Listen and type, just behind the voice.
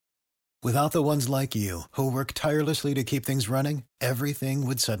Without the ones like you, who work tirelessly to keep things running, everything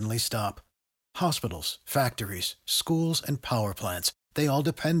would suddenly stop. Hospitals, factories, schools, and power plants, they all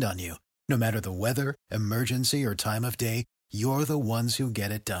depend on you. No matter the weather, emergency, or time of day, you're the ones who get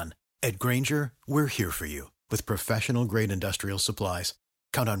it done. At Grainger, we're here for you with professional-grade industrial supplies.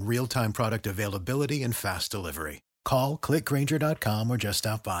 Count on real-time product availability and fast delivery. Call, clickgrainger.com, or just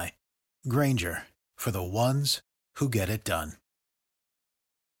stop by. Grainger, for the ones who get it done.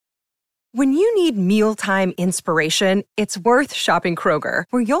 When you need mealtime inspiration, it's worth shopping Kroger,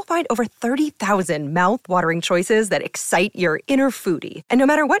 where you'll find over 30,000 mouth-watering choices that excite your inner foodie. And no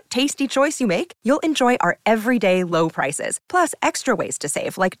matter what tasty choice you make, you'll enjoy our everyday low prices, plus extra ways to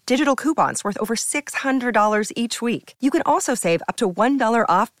save, like digital coupons worth over $600 each week. You can also save up to $1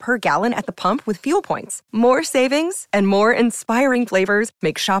 off per gallon at the pump with fuel points. More savings and more inspiring flavors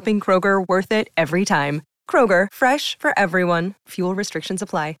make shopping Kroger worth it every time. Kroger, fresh for everyone. Fuel restrictions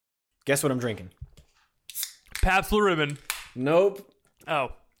apply. Guess what I'm drinking? Pabst Blue Ribbon. Nope.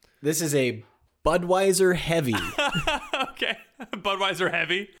 Oh. This is a Budweiser Heavy. Okay. Budweiser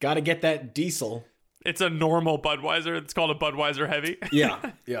Heavy. Gotta get that diesel. It's a normal Budweiser. It's called a Budweiser Heavy. Yeah.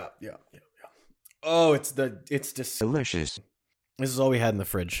 Oh, it's just delicious. This is all we had in the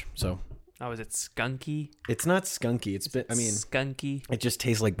fridge, so. Oh, is it skunky? It's not skunky. Skunky. It just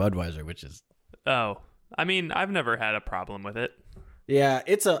tastes like Budweiser, which is. Oh. I mean, I've never had a problem with it. Yeah,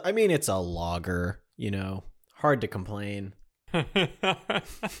 it's a lager, hard to complain. Are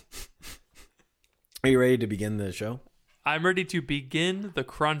you ready to begin the show? I'm ready to begin the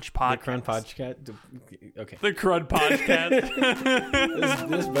Crunch Podcast. The Crunch Podcast? Okay. The Crunch Podcast.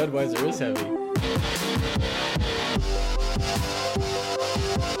 this Budweiser is heavy.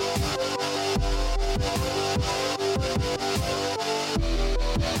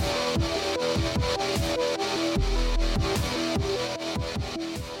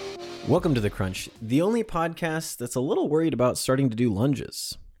 Welcome to The Crunch, the only podcast that's a little worried about starting to do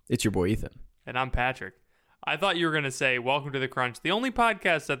lunges. It's your boy, Ethan. And I'm Patrick. I thought you were going to say, welcome to The Crunch, the only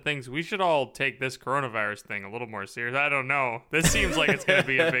podcast that thinks we should all take this coronavirus thing a little more serious. I don't know. This seems like it's going to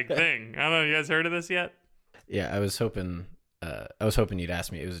be a big thing. I don't know. You guys heard of this yet? Yeah, I was hoping you'd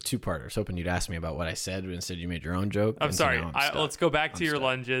ask me. It was a two-parter. I was hoping you'd ask me about what I said, but instead you made your own joke. I'm sorry. Let's go back to your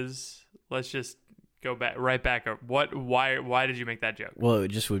lunges. Let's just go right back up. Why did you make that joke? Well, it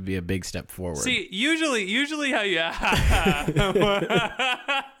just would be a big step forward. See, usually how you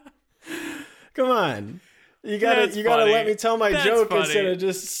Come on. You gotta let me tell my joke instead of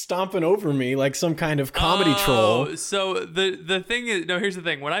just stomping over me like some kind of comedy troll. So the thing is, no, here's the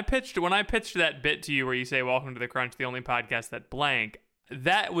thing. When I pitched that bit to you where you say, welcome to The Crunch, the only podcast that blank,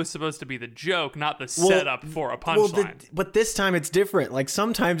 that was supposed to be the joke, not the setup for a punchline. But this time it's different. Like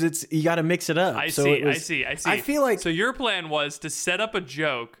sometimes you got to mix it up. I see. I feel like... So your plan was to set up a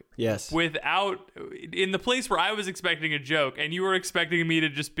joke Yes. In the place where I was expecting a joke, and you were expecting me to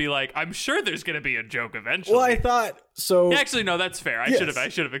just be like, I'm sure there's going to be a joke eventually. Well, I thought so. Actually, no, that's fair. I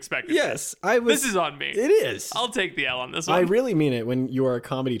should have expected. Yes, that. This is on me. It is. I'll take the L on this one. I really mean it when you are a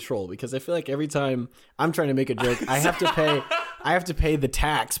comedy troll, because I feel like every time I'm trying to make a joke, I have to pay the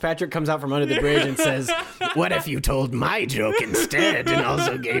tax. Patrick comes out from under the bridge and says, "What if you told my joke instead and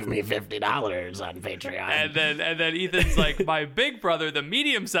also gave me $50 on Patreon?" And then Ethan's like, my big brother, the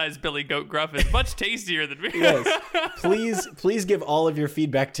medium-sized Billy Goat Gruff, is much tastier than me. Yes. Please give all of your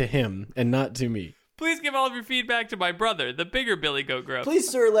feedback to him and not to me. Please give all of your feedback to my brother, the bigger Billy Goat Gruff. Please,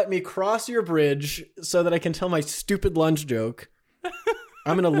 sir, let me cross your bridge so that I can tell my stupid lunge joke.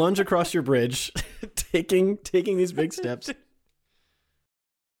 I'm going to lunge across your bridge, taking these big steps.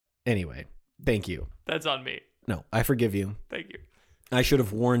 Anyway, thank you. That's on me. No, I forgive you. Thank you. I should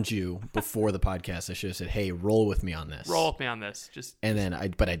have warned you before the podcast. I should have said, "Hey, roll with me on this." Roll with me on this. I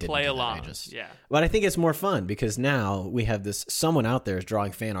didn't play along. Yeah. But I think it's more fun because now we have someone out there is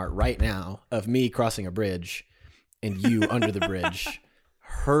drawing fan art right now of me crossing a bridge and you under the bridge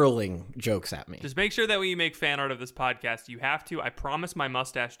hurling jokes at me. Just make sure that when you make fan art of this podcast, you have to. I promise my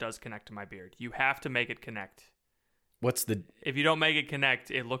mustache does connect to my beard. You have to make it connect. If you don't make it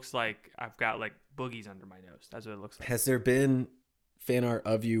connect, it looks like I've got like boogies under my nose. That's what it looks like. Has there been fan art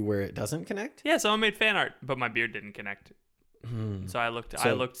of you where it doesn't connect? Yeah, someone made fan art, but my beard didn't connect. So I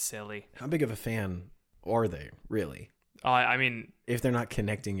looked silly. How big of a fan are they, really? I mean, if they're not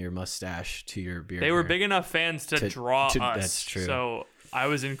connecting your mustache to your beard, they were big enough fans to draw us. That's true. So I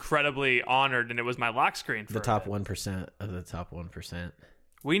was incredibly honored, and it was my lock screen for the top 1% of the top 1%.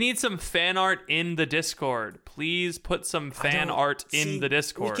 We need some fan art in the Discord. Please put some fan art in the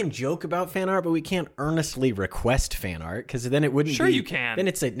Discord. We can joke about fan art, but we can't earnestly request fan art because then it wouldn't. Sure, you can.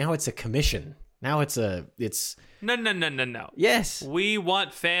 Then now it's a commission. Now it's No. Yes. We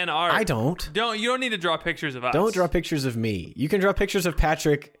want fan art. I don't. You don't need to draw pictures of us. Don't draw pictures of me. You can draw pictures of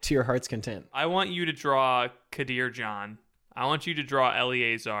Patrick to your heart's content. I want you to draw Kadir John. I want you to draw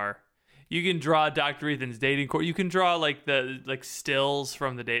Eleazar. You can draw Dr. Ethan's dating corner. You can draw the stills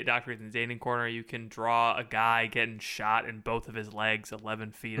from the Dr. Ethan's dating corner. You can draw a guy getting shot in both of his legs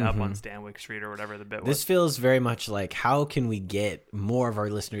 11 feet up on Stanwyck Street or whatever the bit was. This feels very much like, how can we get more of our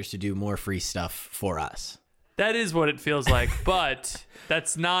listeners to do more free stuff for us? That is what it feels like, but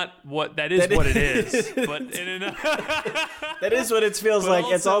that's not what what it is. But that is what it feels like.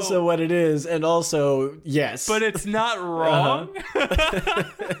 It's also what it is, and also yes. But it's not wrong.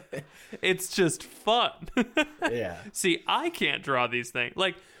 It's just fun. Yeah. See, I can't draw these things.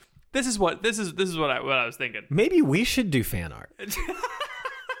 Like, this is what I was thinking. Maybe we should do fan art.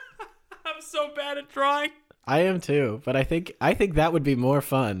 I'm so bad at drawing. I am too, but I think that would be more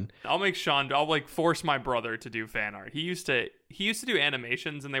fun. I'll force my brother to do fan art. He used to do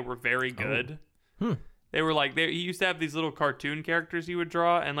animations, and they were very good. They were he used to have these little cartoon characters he would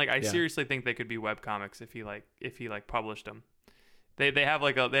draw, and I seriously think they could be webcomics if he published them. They have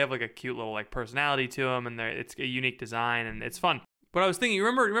a cute little personality to them, and it's a unique design, and it's fun. But I was thinking,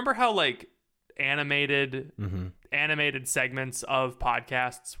 remember how animated segments of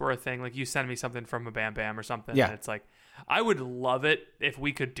podcasts were a thing? Like, you send me something from a Bam Bam or something, and it's I would love it if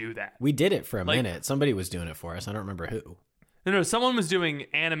we could do that. We did it for a minute. Somebody was doing it for us. I don't remember who. No, someone was doing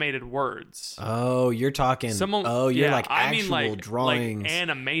animated words. Oh, you're talking. Actual drawings,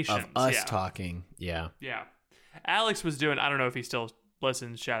 animations of us talking. Yeah. Yeah. Alex was doing. I don't know if he still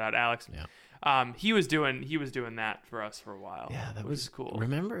listens. Shout out Alex. Yeah. He was doing that for us for a while. Yeah, that was cool.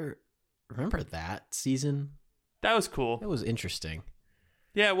 Remember that season? That was cool. It was interesting.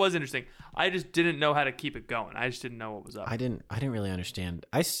 Yeah, it was interesting. I just didn't know how to keep it going. I just didn't know what was up. I didn't really understand.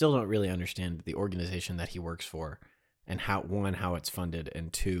 I still don't really understand the organization that he works for, and how it's funded,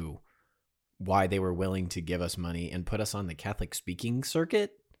 and two, why they were willing to give us money and put us on the Catholic speaking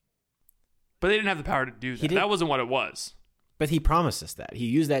circuit. But they didn't have the power to do that. That wasn't what it was. But he promised us that. He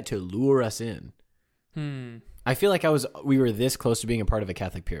used that to lure us in. I feel like we were this close to being a part of a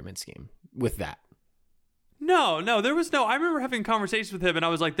Catholic pyramid scheme with that. No, there was no. I remember having conversations with him, and I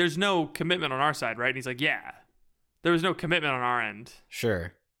was like, "There's no commitment on our side, right?" And he's like, "Yeah, there was no commitment on our end."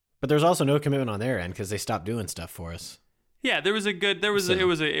 Sure, but there's also no commitment on their end because they stopped doing stuff for us. Yeah, it was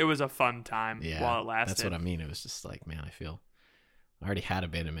a fun time while it lasted. That's what I mean. It was just like, man, I already had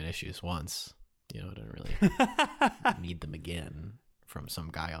abandonment issues once. I didn't really need them again from some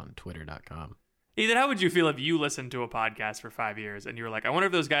guy on Twitter.com. Ethan, how would you feel if you listened to a podcast for 5 years and you were like, I wonder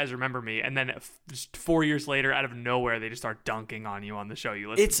if those guys remember me, and then just 4 years later, out of nowhere, they just start dunking on you on the show you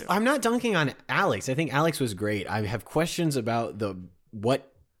listen to? I'm not dunking on Alex. I think Alex was great. I have questions about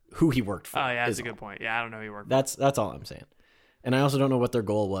who he worked for. Oh, yeah, that's a good point. Yeah, I don't know who he worked for. That's all I'm saying. And I also don't know what their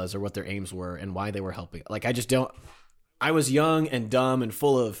goal was or what their aims were and why they were helping. I just don't. I was young and dumb and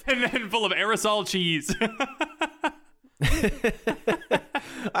full of... And full of aerosol cheese.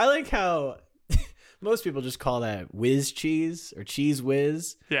 I like how most people just call that whiz cheese or cheese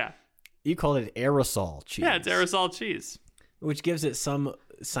whiz. Yeah. You call it aerosol cheese. Yeah, it's aerosol cheese. Which gives it some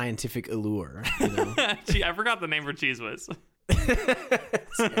scientific allure. Gee, I forgot the name for cheese whiz.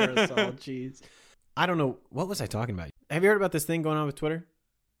 It's aerosol cheese. I don't know. What was I talking about? Have you heard about this thing going on with Twitter?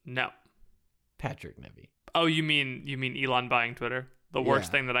 No. Patrick Nevy. Oh, you mean Elon buying Twitter? The worst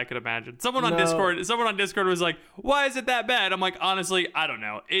thing that I could imagine. Someone on Discord was like, "Why is it that bad?" I'm like, honestly, I don't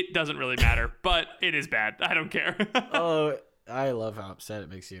know. It doesn't really matter, but it is bad. I don't care. Oh, I love how upset it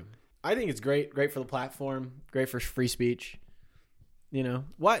makes you. I think it's great for the platform, great for free speech.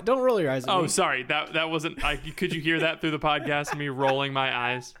 What? Don't roll your eyes at me. Oh, sorry. That wasn't. Could you hear that through the podcast? Me rolling my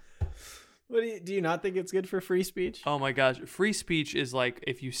eyes. What do you not think it's good for free speech? Oh my gosh, free speech is like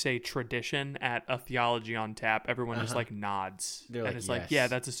if you say tradition at a Theology on Tap, everyone just nods. They're and it's yeah,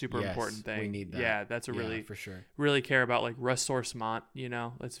 that's a super important thing. We need that. Yeah, that's a for sure. Really care about ressourcement.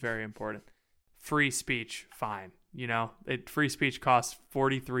 That's very important. Free speech, fine. Free speech costs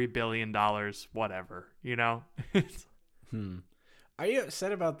 $43 billion. Whatever. Are you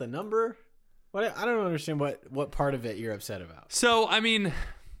upset about the number? What? I don't understand what part of it you're upset about. So I mean.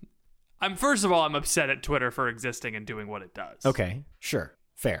 First of all, I'm upset at Twitter for existing and doing what it does. Okay, sure.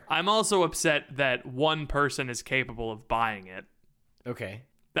 Fair. I'm also upset that one person is capable of buying it. Okay.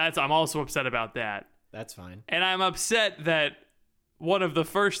 I'm also upset about that. That's fine. And I'm upset that one of the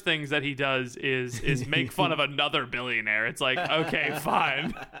first things that he does is make fun of another billionaire. It's like, okay,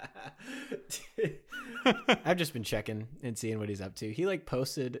 fine. I've just been checking and seeing what he's up to. He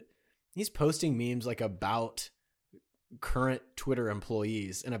he's posting memes about current Twitter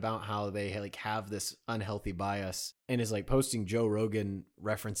employees and about how they like have this unhealthy bias and is like posting Joe Rogan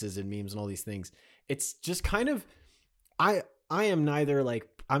references and memes and all these things. It's just kind of, I am neither like,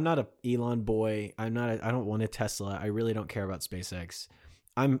 I'm not a Elon boy. I don't want a Tesla. I really don't care about SpaceX.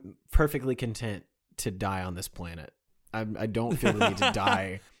 I'm perfectly content to die on this planet. I don't feel the need to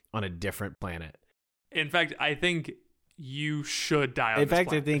die on a different planet. In fact, I think you should die on this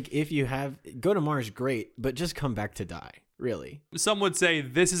planet. I think if you go to Mars, great, but just come back to die, really. Some would say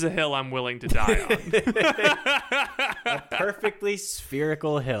this is a hill I'm willing to die on. A perfectly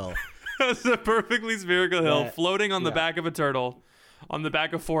spherical hill. It's a perfectly spherical hill floating on the back of a turtle, on the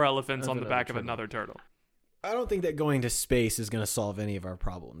back of 4 elephants, on the back of another turtle. I don't think that going to space is going to solve any of our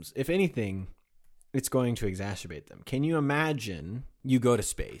problems. If anything, it's going to exacerbate them. Can you imagine you go to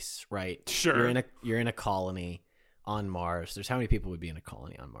space, right? Sure. You're in a colony on Mars. There's how many people would be in a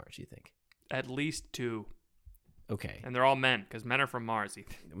colony on Mars, you think? At least 2. Okay. And they're all men, because men are from Mars,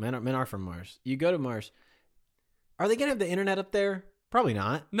 Ethan. Men are from Mars. You go to Mars. Are they going to have the internet up there? Probably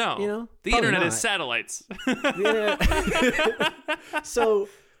not. No. You know? The internet is satellites. So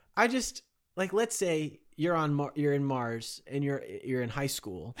I just, like, let's say you're in Mars and you're in high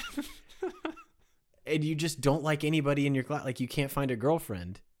school and you just don't like anybody in your class. Like, you can't find a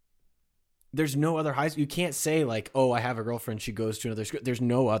girlfriend. There's no other high school. You can't say like, oh, I have a girlfriend. She goes to another school. There's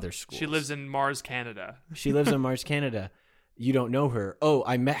no other school. She lives in Mars, Canada. She lives in Mars, Canada. You don't know her. Oh,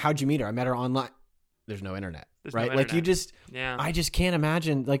 how'd you meet her? I met her online. There's no internet. Right? Like, you just, I just can't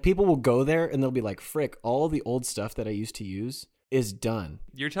imagine. Like, people will go there and they'll be like, frick, all the old stuff that I used to use is done.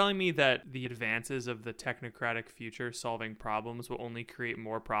 You're telling me that the advances of the technocratic future solving problems will only create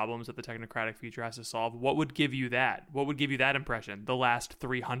more problems that the technocratic future has to solve? What would give you that? What would give you that impression? The last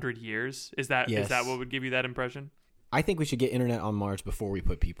 300 years? Is that what would give you that impression? I think we should get internet on Mars before we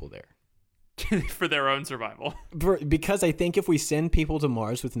put people there. For their own survival. Because I think if we send people to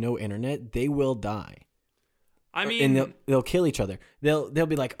Mars with no internet, they will die. I mean, and they'll kill each other. They'll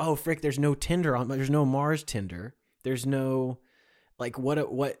be like, oh frick, there's no Tinder on. There's no Mars Tinder. There's no, like,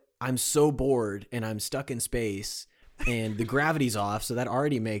 what? I'm so bored and I'm stuck in space and the gravity's off, so that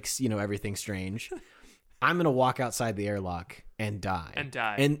already makes everything strange. I'm gonna walk outside the airlock and die.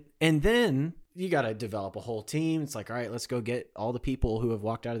 And then you gotta develop a whole team. It's like, all right, let's go get all the people who have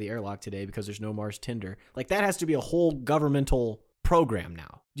walked out of the airlock today because there's no Mars Tinder. Like, that has to be a whole governmental program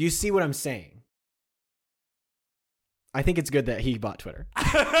now. Do you see what I'm saying? I think it's good that he bought Twitter.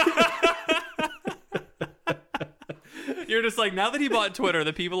 You're just like, now that he bought Twitter,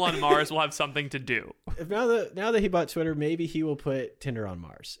 the people on Mars will have something to do. Now that he bought Twitter, maybe he will put Tinder on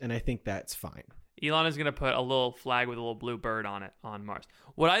Mars, and I think that's fine. Elon is going to put a little flag with a little blue bird on it on Mars.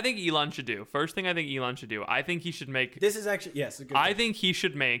 What I think Elon should do, first thing I think Elon should do, I think he should make... This is actually, yes, a good I think he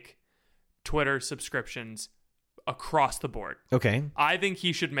should make Twitter subscriptions across the board. Okay. I think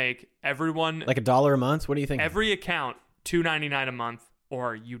he should make everyone... Like $1 a month? What do you think? Every account, $2.99 a month,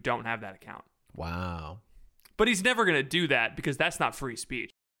 or you don't have that account. Wow. But he's never going to do that because that's not free speech.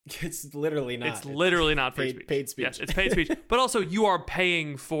 It's literally not. It's literally not free speech. Paid speech. Yes, it's paid speech. But also, you are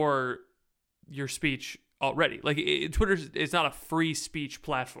paying for your speech already. Like, Twitter is not a free speech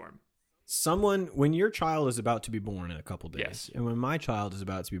platform. When your child is about to be born in a couple days, yes, and when my child is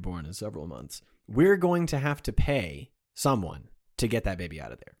about to be born in several months, we're going to have to pay someone to get that baby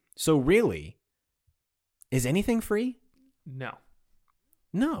out of there. So really, is anything free? No.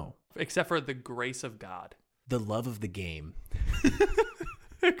 No. Except for the grace of God. The love of the game.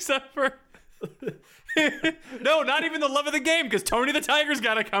 Except for... No, not even the love of the game, because Tony the Tiger's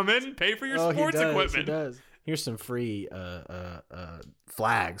got to come in and pay for your sports equipment. He does. Here's some free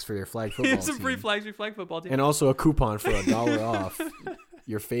flags for your flag football team. Some free flags for your flag football team. And also a coupon for $1 off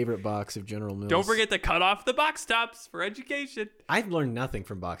your favorite box of General Mills. Don't forget to cut off the box tops for education. I've learned nothing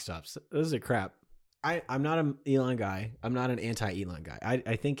from box tops. Those are crap. I'm not an Elon guy. I'm not an anti-Elon guy.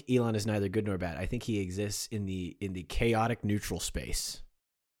 I think Elon is neither good nor bad. I think he exists in the chaotic neutral space,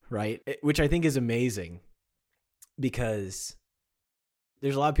 right? Which I think is amazing because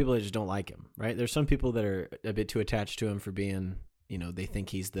there's a lot of people that just don't like him, right? There's some people that are a bit too attached to him for being, they think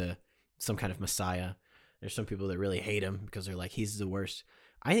he's some kind of messiah. There's some people that really hate him because they're like, he's the worst.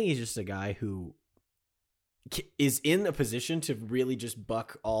 I think he's just a guy who is in a position to really just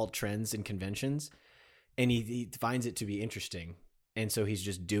buck all trends and conventions. And he finds it to be interesting. And so he's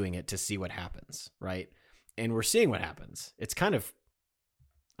just doing it to see what happens, right? And we're seeing what happens. It's kind of,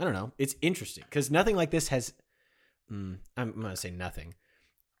 I don't know, it's interesting. Because nothing like this has, I'm going to say nothing.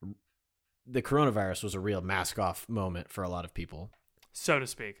 The coronavirus was a real mask off moment for a lot of people. So to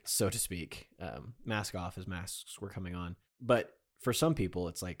speak. Mask off as masks were coming on. But for some people,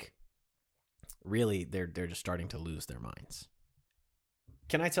 it's like, really they're just starting to lose their minds.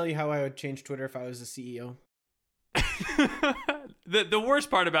 Can I tell you how I would change Twitter if I was the CEO? The worst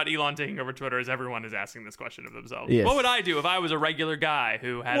part about Elon taking over Twitter is everyone is asking this question of themselves. Yes. What would I do if I was a regular guy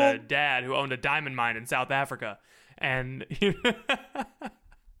who had a dad who owned a diamond mine in South Africa? And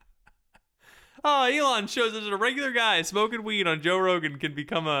Elon shows us a regular guy smoking weed on Joe Rogan can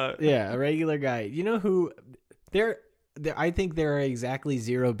become a regular guy. You know who? I think there are exactly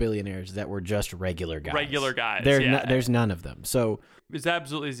 0 billionaires that were just regular guys. Regular guys. There's none of them. So it's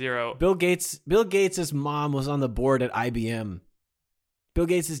absolutely 0. Bill Gates' mom was on the board at IBM. Bill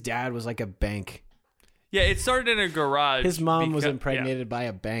Gates' dad was like a bank. Yeah, it started in a garage. His mom was impregnated by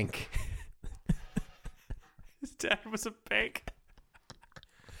a bank. His dad was a bank.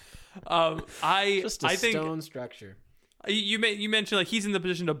 Just a think stone structure. You mentioned like he's in the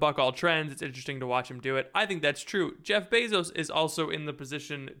position to buck all trends. It's interesting to watch him do it. I think that's true. Jeff Bezos is also in the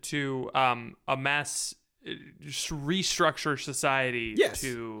position to amass, restructure society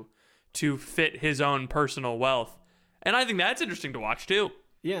to fit his own personal wealth, and I think that's interesting to watch too.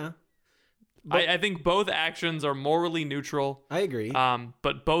 Yeah, I think both actions are morally neutral. I agree.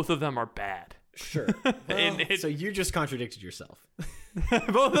 But both of them are bad. Sure. Well, so you just contradicted yourself.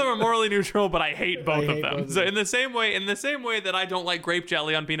 Both of them are morally neutral, but I hate both of them. So in the same way that I don't like grape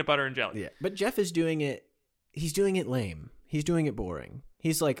jelly on peanut butter and jelly. Yeah, but Jeff is doing it. He's doing it lame. He's doing it boring.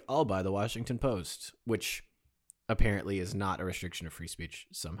 He's like, I'll buy the Washington Post, which apparently is not a restriction of free speech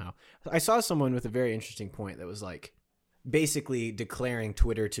somehow. I saw someone with a very interesting point that was like, basically declaring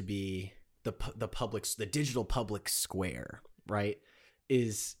Twitter to be the digital public square, right?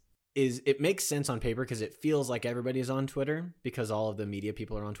 Is it makes sense on paper because it feels like everybody's on Twitter because all of the media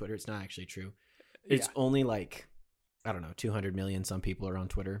people are on Twitter. It's not actually true. It's only like, I don't know, 200 million some people are on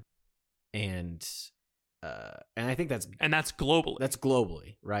Twitter. And I think that's globally. That's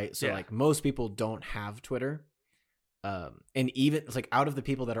globally, right? So like most people don't have Twitter. And even it's like out of the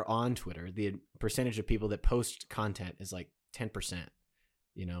people that are on Twitter, the percentage of people that post content is like 10%,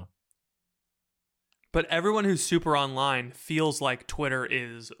 you know? But everyone who's super online feels like Twitter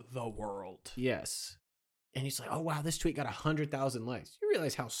is the world. Yes. And he's like, oh, wow, this tweet got 100,000 likes. You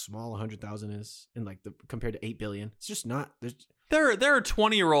realize how small 100,000 is compared to 8 billion? It's just not. There are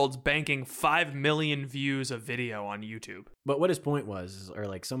 20-year-olds banking 5 million views of video on YouTube. But what his point was, or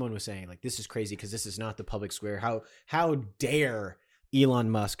like someone was saying, like, this is crazy because this is not the public square. How dare Elon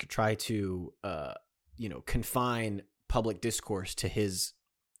Musk try to, confine public discourse to his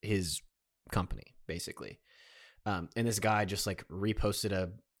company, basically. And this guy just like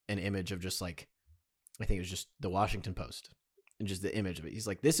reposted an image of just like, I think it was just the Washington Post and just the image of it. He's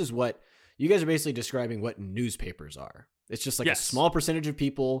like, this is what you guys are basically describing what newspapers are. It's just like a small percentage of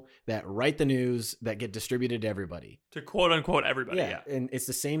people that write the news that get distributed to everybody. To quote unquote everybody. Yeah. And it's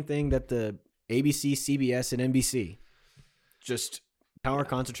the same thing that the ABC, CBS, and NBC, just power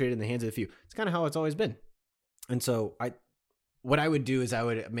concentrated in the hands of the few. It's kind of how it's always been. And so what I would do is I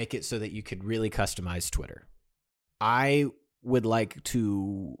would make it so that you could really customize Twitter. I would like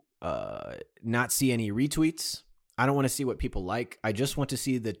to not see any retweets. I don't want to see what people like. I just want to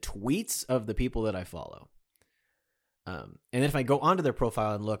see the tweets of the people that I follow. And if I go onto their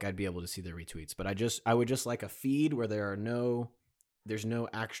profile and look, I'd be able to see their retweets. But I would just like a feed where there's no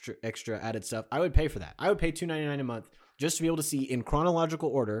extra added stuff. I would pay for that. I would pay $2.99 a month just to be able to see in chronological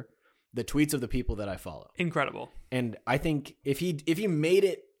order the tweets of the people that I follow. Incredible. And I think if he made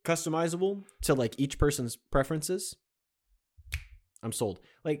it customizable to like each person's preferences, I'm sold.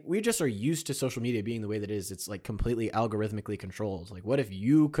 Like, we just are used to social media being the way that it is. It's like completely algorithmically controlled. Like, what if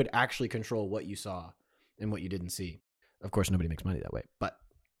you could actually control what you saw and what you didn't see? Of course, nobody makes money that way, but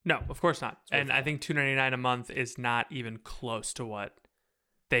no, of course not. And I think $2.99 a month is not even close to what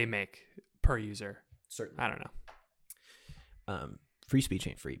they make per user. Certainly. I don't know. Free speech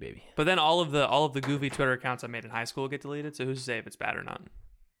ain't free, baby. But then all of the goofy Twitter accounts I made in high school get deleted. So who's to say if it's bad or not?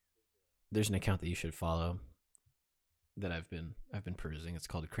 There's an account that you should follow that I've been perusing. It's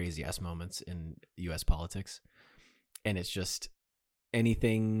called Crazy Ass Moments in U.S. Politics, and it's just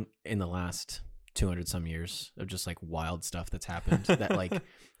anything in the last 200 some years of just like wild stuff that's happened that like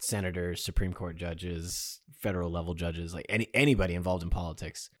senators, Supreme Court judges, federal level judges, like anybody involved in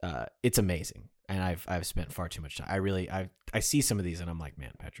politics. It's amazing. And I've spent far too much time. I see some of these and I'm like,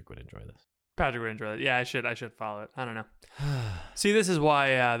 man, Patrick would enjoy this. Patrick would enjoy it. Yeah, I should follow it. I don't know. See, this is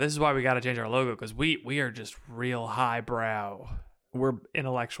why we got to change our logo, because we are just real highbrow. We're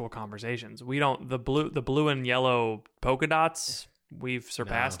intellectual conversations. We don't the blue and yellow polka dots. We've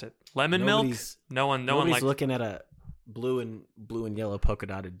surpassed it. Lemon milk. No one like looking at a blue and yellow polka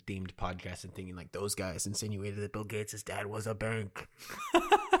dotted themed podcast and thinking like those guys insinuated that Bill Gates' dad was a bank.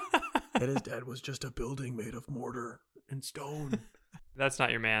 that his dad was just a building made of mortar and stone. That's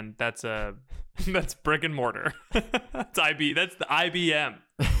not your man. That's brick and mortar. That's the IBM.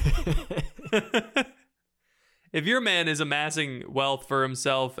 If your man is amassing wealth for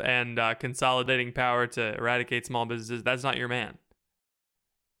himself and consolidating power to eradicate small businesses, that's not your man.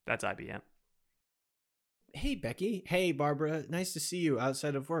 That's IBM. Hey, Becky. Hey, Barbara. Nice to see you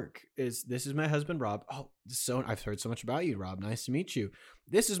outside of work. This is my husband, Rob. Oh, I've heard so much about you, Rob. Nice to meet you.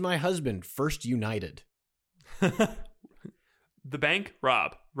 This is my husband, First United. The bank,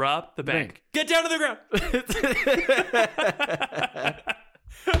 Rob. Rob, the bank. Get down to the ground.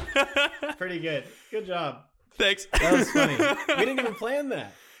 Pretty good. Good job. Thanks. That was funny. We didn't even plan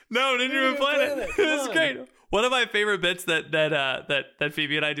that. No, didn't even plan it. It was great. One of my favorite bits that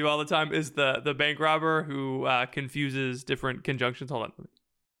Phoebe and I do all the time is the bank robber who confuses different conjunctions. Hold on.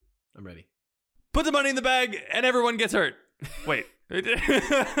 I'm ready. Put the money in the bag and everyone gets hurt. Wait.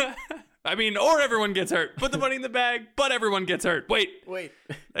 I mean, or everyone gets hurt. Put the money in the bag, but everyone gets hurt. Wait.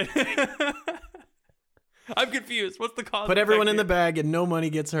 I'm confused. What's the cause? Put everyone in the bag and no money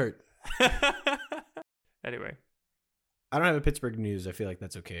gets hurt. Anyway. I don't have a Pittsburgh news. I feel like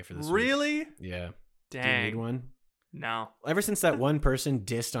that's okay for this week. Really? Yeah. Dang. Do you need one? No. Ever since that one person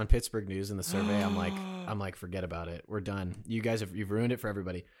dissed on Pittsburgh news in the survey, I'm like, forget about it. We're done. You guys you've ruined it for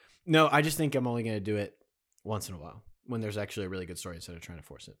everybody. No, I just think I'm only going to do it once in a while when there's actually a really good story instead of trying to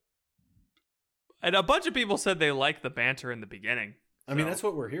force it. And a bunch of people said they liked the banter in the beginning. I mean, that's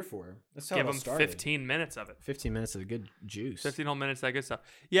what we're here for. That's how give it them started. 15 minutes of it. 15 minutes of the good juice. 15 whole minutes of that good stuff.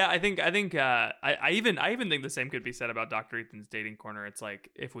 Yeah, I think I even think the same could be said about Dr. Ethan's dating corner. It's like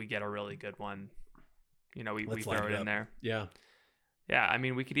if we get a really good one, we throw it in there. Yeah. Yeah, I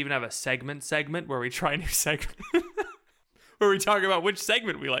mean, we could even have a segment where we try a new segment where we talk about which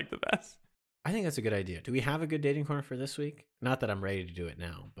segment we like the best. I think that's a good idea. Do we have a good dating corner for this week? Not that I'm ready to do it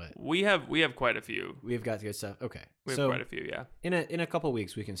now, but we have quite a few. We've got good stuff. Okay, we have quite a few. Yeah. In a couple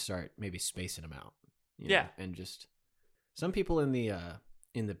weeks, we can start maybe spacing them out. Yeah, and just some people in the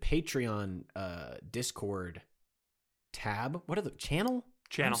Patreon Discord tab. What are the channel?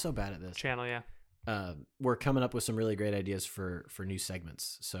 I'm so bad at this. Channel, yeah. We're coming up with some really great ideas for new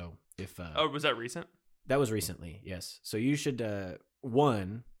segments. So if was that recent? That was recently, yes. So you should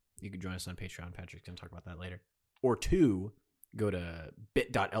one. You can join us on Patreon. Patrick's going to talk about that later. Or two, go to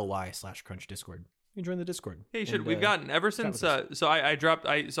bit.ly/crunch discord. You join the Discord. Yeah, you should. We've gotten ever since. So I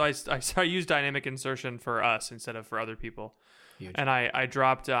used dynamic insertion for us instead of for other people. Huge. And I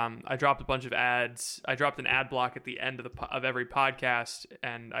dropped a bunch of ads. I dropped an ad block at the end of every podcast,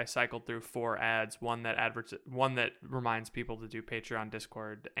 and I cycled through 4 ads. One that reminds people to do Patreon,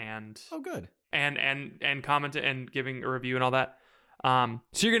 Discord, and good. And comment and giving a review and all that. So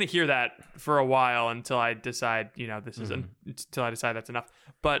you're gonna hear that for a while until I decide, until I decide that's enough.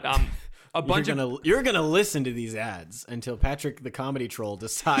 But a bunch you're gonna listen to these ads until Patrick the comedy troll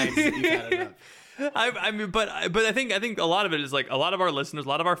decides that you've had enough. I mean, but I think a lot of it is like a lot of our listeners, a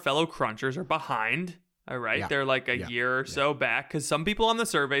lot of our fellow crunchers are behind. All right, yeah. They're like a year or so back because some people on the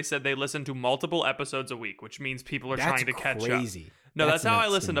survey said they listen to multiple episodes a week, which means people are trying to catch up. No, that's how I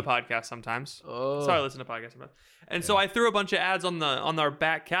listen to podcasts sometimes. Oh. That's how I listen to podcasts sometimes. And so I threw a bunch of ads on our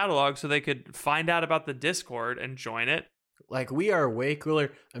back catalog so they could find out about the Discord and join it. Like, we are way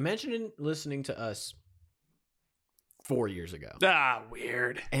cooler. Imagine listening to us 4 years ago.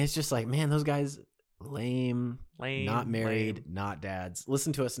 Weird. And it's just like, man, those guys, lame, not married, not dads.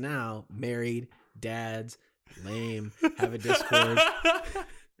 Listen to us now, married, dads, lame, have a Discord.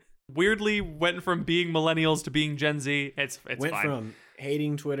 Weirdly went from being millennials to being Gen Z. It's went fine. From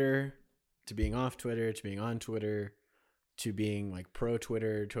hating Twitter to being off Twitter to being on Twitter to being like pro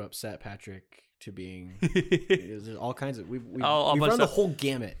Twitter to upset Patrick to being there's all kinds of we've run the whole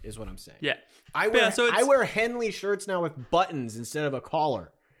gamut is what I'm saying. Yeah. I wear Henley shirts now with buttons instead of a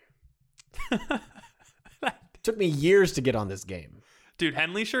collar. Took me years to get on this game. Dude,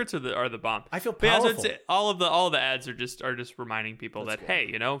 Henley shirts are the bomb. I feel powerful. Yeah, so all the ads are just reminding people that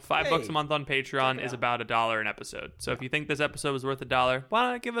hey, $5 a month on Patreon is about $1 an episode. So if you think this episode was worth $1,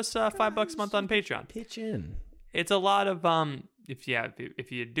 why not give us $5 a month on Patreon? Pitch in. It's a lot of if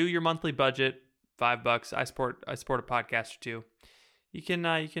you do your monthly budget, $5. I support a podcast or two. You can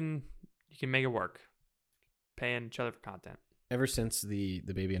make it work. Paying each other for content. Ever since the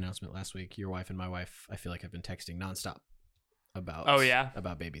baby announcement last week, your wife and my wife, I feel like I've been texting nonstop about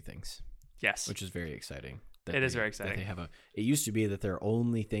baby things. Yes, which is very exciting. It is very exciting. They have it used to be that their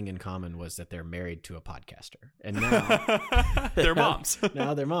only thing in common was that they're married to a podcaster, and now they're moms.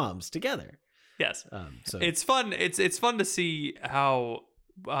 Now they're moms together. Yes. So it's fun. It's fun to see how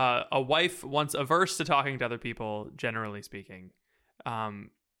a wife, once averse to talking to other people, generally speaking,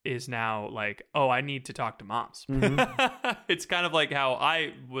 is now like, oh, I need to talk to moms. Mm-hmm. It's kind of like how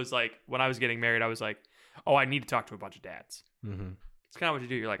I was like, when I was getting married, I was like, oh, I need to talk to a bunch of dads. Mm-hmm. It's kind of what you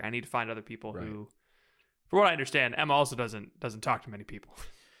do. You're like, I need to find other people Right. who, for what I understand, Emma also doesn't talk to many people.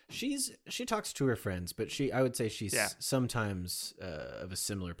 She talks to her friends, but I would say she's Yeah. sometimes of a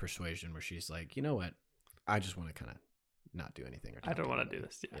similar persuasion where she's like, you know what, I just want to kind of not do anything. Or I don't want to anybody. do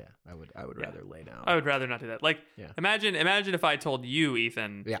this. Yeah. I would Yeah. rather lay down. I would rather not do that. Like, Yeah. imagine if I told you,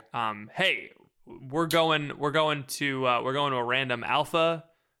 Ethan, hey, we're going to a random Alpha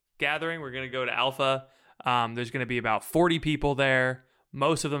gathering. We're going to go to Alpha. There's going to be about 40 people there.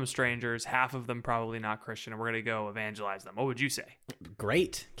 Most of them strangers, half of them probably not Christian, and we're going to go evangelize them. What would you say?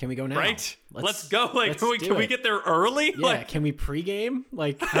 Great. Can we go now? Right? Let's go. Like, can we get there early? Yeah, Like, can we pregame?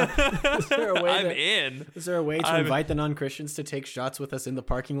 Like, is there a way I'm in. Is there a way to invite the non-Christians to take shots with us in the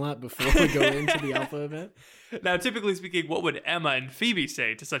parking lot before we go into the Alpha event? Now, typically speaking, what would Emma and Phoebe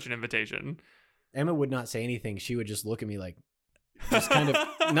say to such an invitation? Emma would not say anything. She would just look at me like, just kind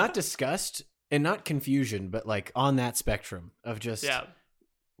of, not disgust and not confusion, but like on that spectrum of just,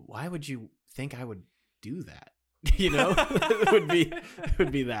 why would you think I would do that? You know, it would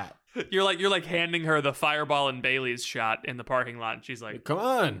be that. You're like handing her the Fireball and Bailey's shot in the parking lot, and she's like, "Come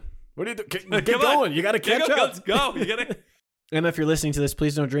on, what are you doing? Get going! You got to catch up. Let's go! You gotta." Emma, if you're listening to this,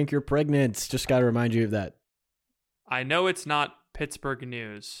 please don't drink. You're pregnant. Just got to remind you of that. I know it's not Pittsburgh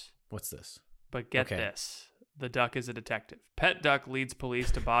news. What's this? But get this. The duck is a detective. Pet duck leads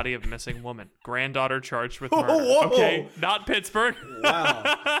police to body of missing woman. Granddaughter charged with murder. Whoa. Okay, not Pittsburgh.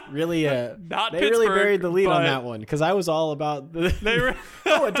 Wow. Really, not they Pittsburgh, really buried the lead on that one because I was all about the.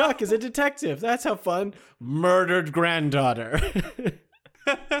 A duck is a detective. That's how fun. Murdered granddaughter.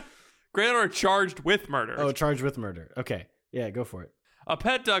 Granddaughter charged with murder. Oh, charged with murder. Okay. Yeah, go for it. A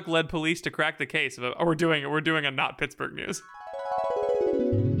pet duck led police to crack the case of we're doing a not Pittsburgh news.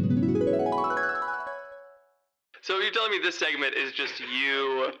 So you're telling me this segment is just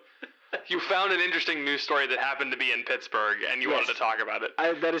you found an interesting news story that happened to be in Pittsburgh and you wanted to talk about it.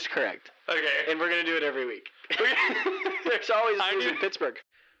 That is correct. Okay. And we're going to do it every week. There's always news in Pittsburgh.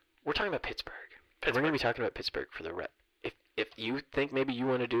 We're talking about Pittsburgh. We're going to be talking about Pittsburgh for the rep. If you think maybe you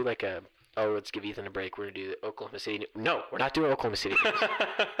want to do like let's give Ethan a break, we're going to do the Oklahoma City. No, we're not doing Oklahoma City news.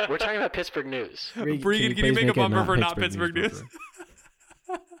 We're talking about Pittsburgh news. Bregan, can you make a bumper for not Pittsburgh news?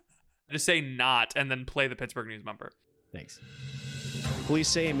 Just say not and then play the Pittsburgh news bumper. Thanks. Police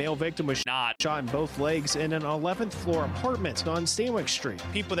say a male victim was not shot in both legs in an 11th floor apartment on Stanwyck Street.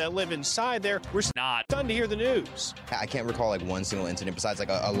 People that live inside there were not stunned to hear the news. I can't recall like one single incident besides like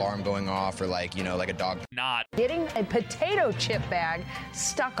an alarm going off or like, like a dog. Not getting a potato chip bag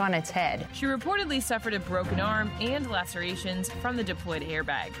stuck on its head. She reportedly suffered a broken arm and lacerations from the deployed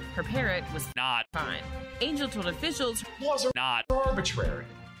airbag. Her parrot was not fine. Angel told officials was not arbitrary.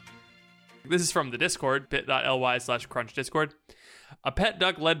 This is from the Discord, bit.ly/crunch Discord. A pet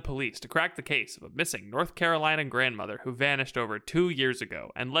duck led police to crack the case of a missing North Carolina grandmother who vanished over 2 years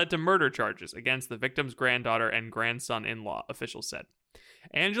ago and led to murder charges against the victim's granddaughter and grandson-in-law, officials said.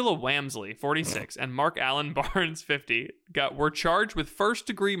 Angela Wamsley, 46, and Mark Allen Barnes, 50, were charged with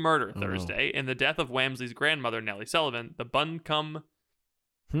first-degree murder Thursday in the death of Wamsley's grandmother, Nellie Sullivan, the Buncombe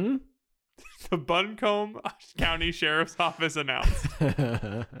County Sheriff's Office announced.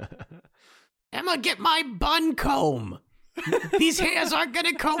 Emma, get my bun comb. These hairs aren't going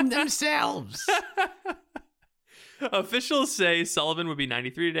to comb themselves. Officials say Sullivan would be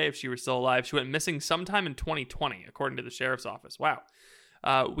 93 today if she were still alive. She went missing sometime in 2020, according to the sheriff's office. Wow.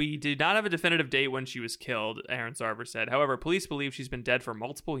 We did not have a definitive date when she was killed, Aaron Sarver said. However, police believe she's been dead for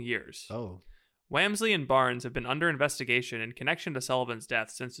multiple years. Oh. Wamsley and Barnes have been under investigation in connection to Sullivan's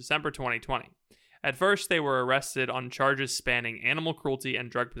death since December 2020. At first, they were arrested on charges spanning animal cruelty and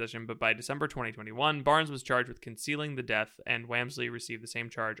drug possession, but by December 2021, Barnes was charged with concealing the death, and Wamsley received the same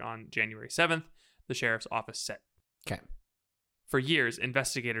charge on January 7th, the sheriff's office said. Okay. For years,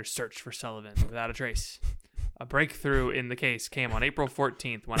 investigators searched for Sullivan without a trace. A breakthrough in the case came on April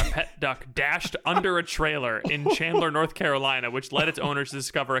 14th when a pet duck dashed under a trailer in Chandler, North Carolina, which led its owners to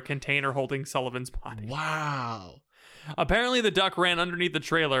discover a container holding Sullivan's body. Wow. Apparently, the duck ran underneath the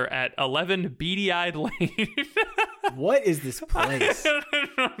trailer at 11 Beady-Eyed Lane. What is this place? I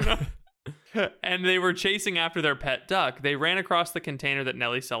don't know. And they were chasing after their pet duck. They ran across the container that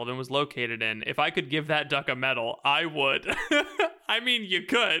Nellie Sullivan was located in. If I could give that duck a medal, I would. I mean, you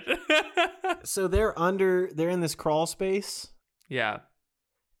could. So they're in this crawl space. Yeah.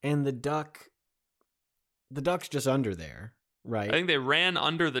 And the duck's just under there. Right. I think they ran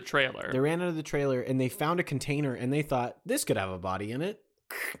under the trailer. They ran under the trailer and they found a container and they thought, this could have a body in it.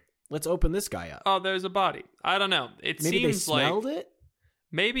 Let's open this guy up. Oh, there's a body. I don't know. Maybe they smelled it?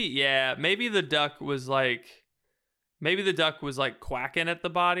 Maybe the duck was like quacking at the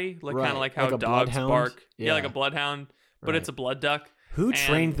body, like kind of like how Like a dogs bloodhound? bark. Yeah. Like a bloodhound, but it's a blood duck. Who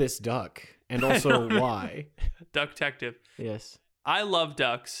trained this duck? And also why? Duck detective. Yes. I love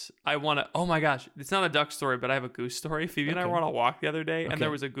ducks. I want to. Oh my gosh, it's not a duck story, but I have a goose story. Phoebe and I were on a walk the other day, and there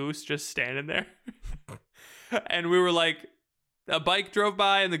was a goose just standing there, and we were like, a bike drove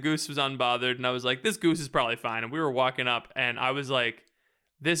by, and the goose was unbothered, and I was like, this goose is probably fine. And we were walking up, and I was like,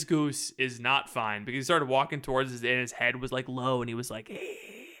 this goose is not fine, because he started walking towards us, and his head was like low, and he was like, eh.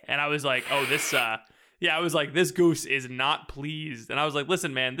 And I was like, oh, this. Yeah, I was like, this goose is not pleased. And I was like,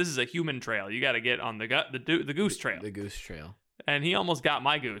 listen, man, this is a human trail. You got to get on the goose trail. The goose trail. And he almost got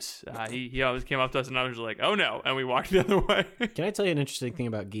my goose. He always came up to us, and I was like, oh, no. And we walked the other way. Can I tell you an interesting thing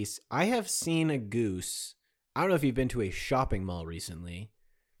about geese? I have seen a goose. I don't know if you've been to a shopping mall recently.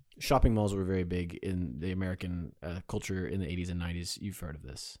 Shopping malls were very big in the American culture in the 80s and 90s. You've heard of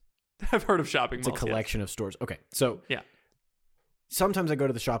this. I've heard of shopping malls. It's a collection of stores. Okay, so yeah. Sometimes I go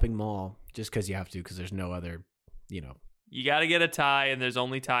to the shopping mall just because you have to, because there's no other, You got to get a tie, and there's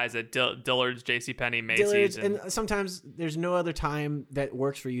only ties at Dillard's, JCPenney, Macy's. And sometimes there's no other time that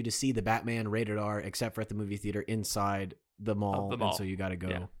works for you to see the Batman rated R except for at the movie theater inside the mall. And so you got to go.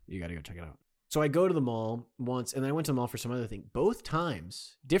 Yeah. You got to go check it out. So I go to the mall once, and then I went to the mall for some other thing. Both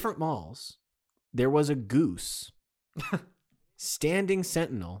times, different malls, there was a goose standing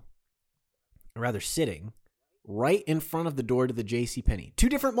sentinel, or rather sitting, right in front of the door to the JCPenney. Two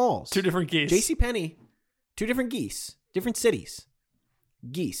different malls. Two different geese. JCPenney, two different geese. Different cities.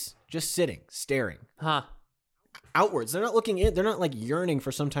 Geese just sitting, staring. Huh. Outwards. They're not looking in. They're not like yearning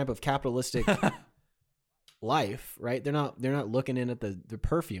for some type of capitalistic life, right? They're not looking in at the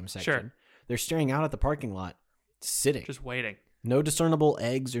perfume section. Sure. They're staring out at the parking lot, sitting. Just waiting. No discernible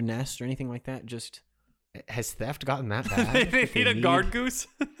eggs or nests or anything like that. Just, has theft gotten that bad? they need a guard goose?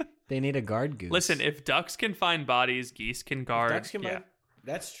 They need a guard goose. Listen, if ducks can find bodies, geese can guard.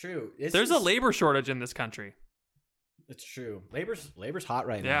 That's true. There's a labor shortage in this country. It's true. Labor's hot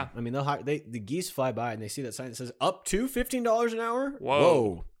right now. Yeah. I mean, the geese fly by and they see that sign that says up to $15 an hour.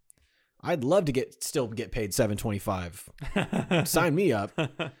 Whoa. I'd love to still get paid $7.25. Sign me up.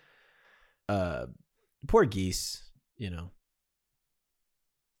 Poor geese.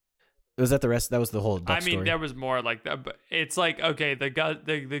 Was that the rest? That was the whole duck story. There was more like that. But it's like, okay, the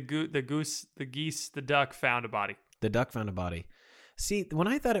goose, the geese, the duck found a body. The duck found a body. See, when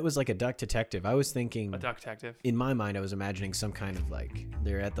I thought it was like a duck detective, I was thinking... A duck detective. In my mind, I was imagining some kind of like,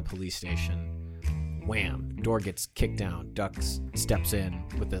 they're at the police station, wham, door gets kicked down, duck steps in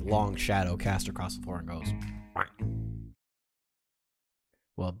with a long shadow cast across the floor and goes... Bang.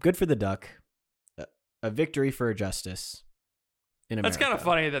 Well, good for the duck. A victory for justice in America. That's kind of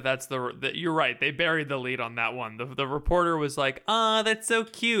funny that you're right. They buried the lead on that one. The reporter was like, that's so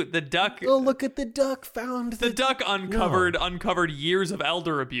cute. The duck. Oh, look at the duck found. The duck uncovered years of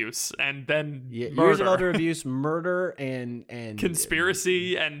elder abuse and then murder. Years of elder abuse, murder, and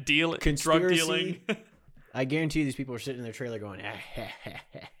conspiracy and drug dealing. I guarantee you these people are sitting in their trailer going,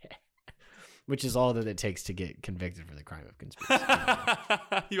 which is all that it takes to get convicted for the crime of conspiracy.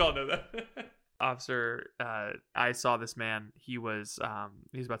 You all know that. Officer, I saw this man. He was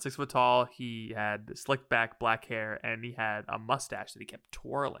about 6 foot tall. He had slicked back black hair, and he had a mustache that he kept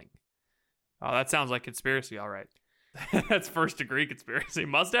twirling. Oh, that sounds like conspiracy, all right. That's first degree conspiracy.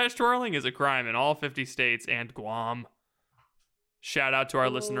 Mustache twirling is a crime in all 50 states and Guam. Shout out to our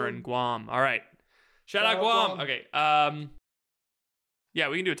listener in Guam. All right. Shout out Guam. Okay. Yeah,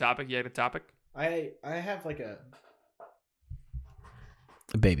 we can do a topic. You had a topic? I have like a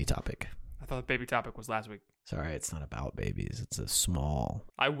baby topic. I thought the baby topic was last week. Sorry, it's not about babies. It's a small...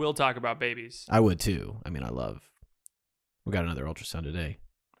 I will talk about babies. I would too. I mean, we got another ultrasound today.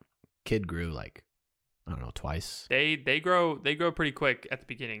 Kid grew like, I don't know, twice. They grow pretty quick at the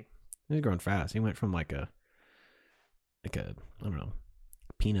beginning. He's growing fast. He went from like a I don't know,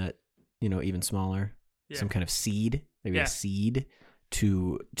 peanut, even smaller. Yeah. Some kind of seed. Maybe a seed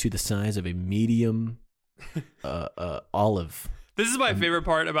to the size of a medium olive. This is my favorite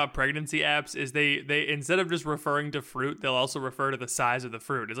part about pregnancy apps is they instead of just referring to fruit, they'll also refer to the size of the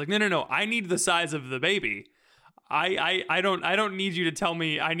fruit. It's like, no, I need the size of the baby. I don't need you to tell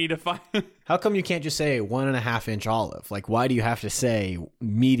me I need to find. How come you can't just say 1.5 inch olive? Like, why do you have to say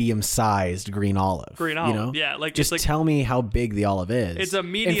medium sized green olive? Green olive, yeah. Like, just tell me how big the olive is. It's a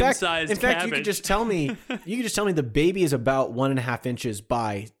medium sized. In fact, you could just tell me. The baby is about 1.5 inches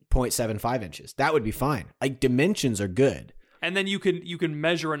by 0.75 inches. That would be fine. Like, dimensions are good. And then you can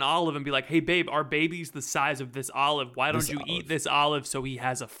measure an olive and be like, hey, babe, our baby's the size of this olive. Why don't you eat this olive so he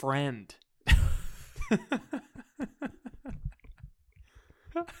has a friend?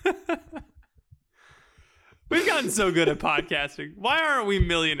 We've gotten so good at podcasting. Why aren't we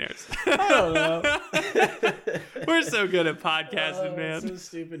millionaires? I don't know. We're so good at podcasting, man. So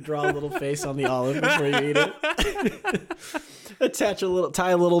stupid. Draw a little face on the olive before you eat it. Tie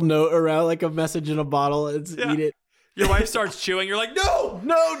a little note around like a message in a bottle and eat it. Your wife starts chewing. You're like, no,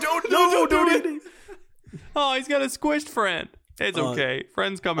 don't eat it. Oh, he's got a squished friend. It's okay.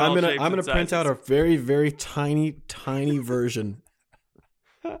 Friends come in all shapes and sizes. I'm gonna print out a very, very tiny version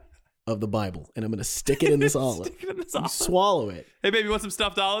of the Bible, and I'm gonna stick it in this olive. Swallow it. Hey, baby, want some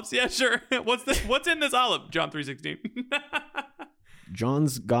stuffed olives? Yeah, sure. What's in this olive? John 3:16.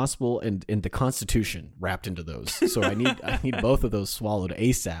 John's Gospel and the Constitution wrapped into those. So I need both of those swallowed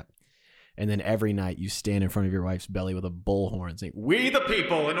ASAP. And then every night you stand in front of your wife's belly with a bullhorn saying, "We the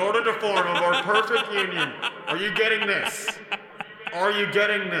people, in order to form a more perfect union. Are you getting this? Are you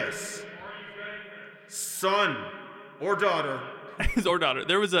getting this? Son or daughter?" Or daughter.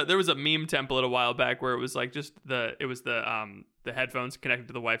 There was a meme template a while back where it was like just the headphones connected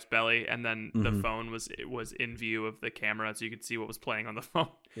to the wife's belly, and then the phone was in view of the camera, so you could see what was playing on the phone.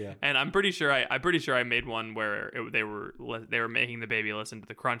 Yeah. And I'm pretty sure I made one where they were making the baby listen to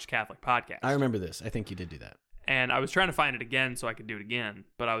the Crunch Catholic podcast. I remember this. I think you did do that. And I was trying to find it again so I could do it again,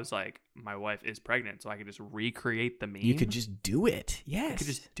 but I was like, my wife is pregnant, so I could just recreate the meme. You could just do it. Yes. I could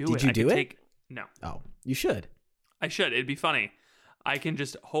just do it. Did you do it? No. Oh, you should. I should. It'd be funny. I can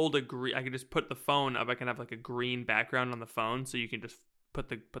just hold I can just put the phone up. I can have like a green background on the phone, so you can just put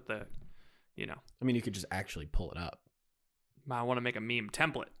the you know. I mean, you could just actually pull it up. I want to make a meme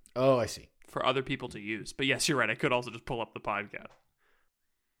template. Oh, I see. For other people to use. But yes, you're right. I could also just pull up the podcast.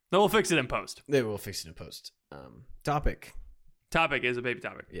 No, we'll fix it in post. They will fix it in post. Topic. Topic is a baby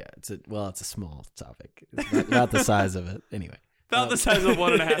topic. Yeah, it's a small topic. It's about the size of it. Anyway. About the size of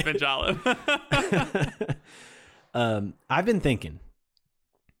 1.5 inch olive. I've been thinking.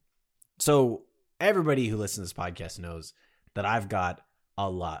 So everybody who listens to this podcast knows that I've got a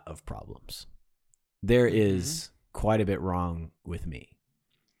lot of problems. There is quite a bit wrong with me.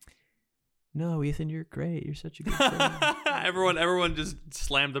 No, Ethan, you're great. You're such a good friend. Everyone just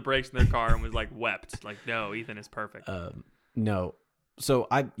slammed the brakes in their car and was like wept. Like, no, Ethan is perfect. No. So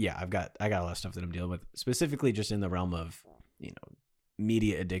I got a lot of stuff that I'm dealing with, specifically just in the realm of,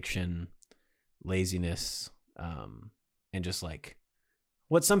 media addiction, laziness, and just like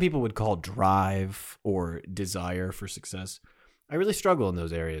what some people would call drive or desire for success. I really struggle in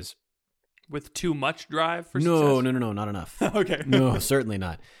those areas. With too much drive for success? No, not enough. Okay. No, certainly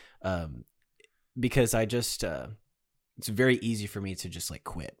not. Because I just, it's very easy for me to just like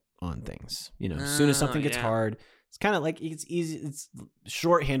quit on things. As soon as something gets hard, it's kind of like, it's easy. It's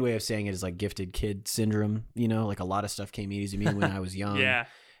shorthand way of saying it is like gifted kid syndrome. Like a lot of stuff came easy to me when I was young. Yeah.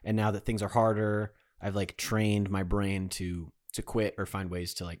 And now that things are harder, I've like trained my brain to quit or find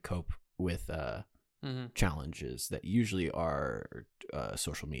ways to like cope with challenges that usually are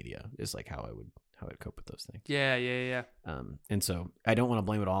social media is like how I would cope with those things. Yeah. And so I don't want to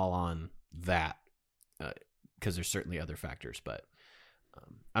blame it all on that because there's certainly other factors, but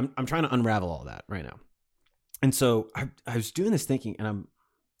I'm trying to unravel all that right now. And so I was doing this thinking, and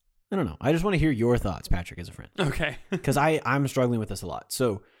I don't know. I just want to hear your thoughts, Patrick, as a friend. Okay. Because I'm struggling with this a lot.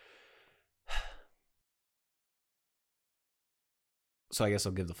 So I guess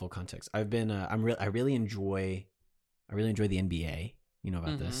I'll give the full context. I've been I really enjoy the NBA. You know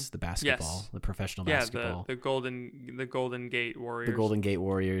about this, the basketball, the professional basketball. The Golden Gate Warriors. The Golden Gate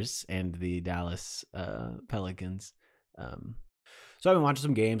Warriors and the Dallas Pelicans. So I've been watching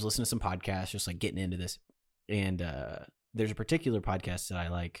some games, listening to some podcasts, just like getting into this. And there's a particular podcast that I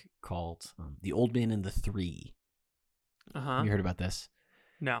like called The Old Man and the Three. Have you heard about this?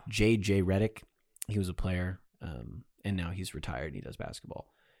 No. J.J. Redick, he was a player, and now he's retired and he does basketball.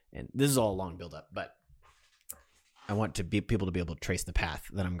 And this is all a long build up, but I want people to be able to trace the path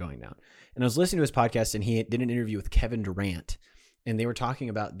that I'm going down. And I was listening to his podcast, and he did an interview with Kevin Durant, and they were talking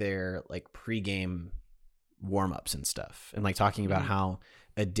about their like pregame warm-ups and stuff, and like talking about how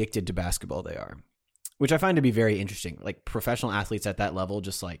addicted to basketball they are, which I find to be very interesting. Like professional athletes at that level,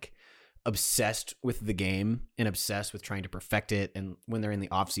 just like obsessed with the game and obsessed with trying to perfect it. And when they're in the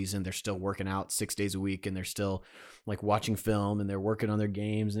off season, they're still working out 6 days a week, and they're still like watching film, and they're working on their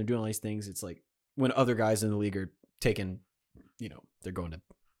games, and they're doing all these things. It's like when other guys in the league are taking, they're going to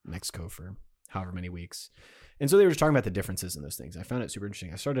Mexico for however many weeks. And so they were just talking about the differences in those things. I found it super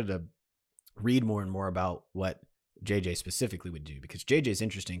interesting. I started to read more and more about what JJ specifically would do, because JJ is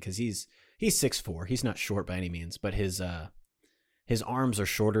interesting because he's 6'4". He's not short by any means, but his arms are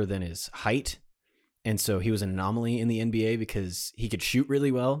shorter than his height, And so he was an anomaly in the NBA because he could shoot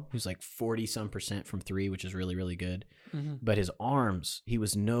really well. He was like 40% from three, which is really, really good. Mm-hmm. But his arms,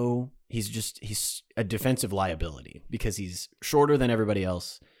 he's a defensive liability because he's shorter than everybody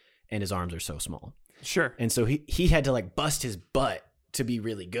else and his arms are so small. Sure. And so he had to like bust his butt to be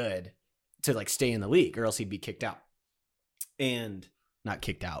really good to like stay in the league, or else he'd be kicked out. And not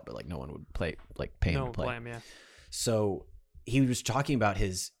kicked out, but like no one would pay him to play. Yeah. So he was talking about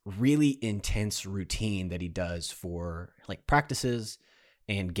his really intense routine that he does for like practices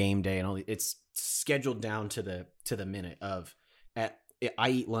and game day and all. It's scheduled down to the minute of I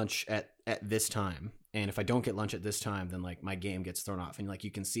eat lunch at this time. And if I don't get lunch at this time, then like my game gets thrown off. And like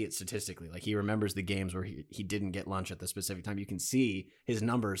you can see it statistically. Like he remembers the games where he didn't get lunch at the specific time. You can see his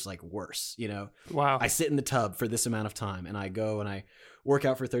numbers like worse, you know? Wow. I sit in the tub for this amount of time and I go and I work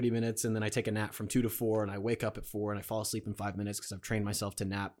out for 30 minutes and then I take a nap from 2 to 4 and I wake up at 4 and I fall asleep in 5 minutes because I've trained myself to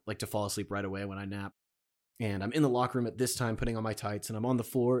nap, like to fall asleep right away when I nap. And I'm in the locker room at this time putting on my tights and I'm on the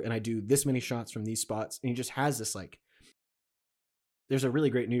floor and I do this many shots from these spots. And he just has this like, there's a really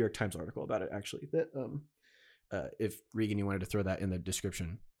great New York Times article about it actually that if Regan, you wanted to throw that in the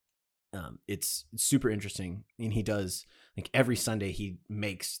description, it's super interesting. And he does like every Sunday he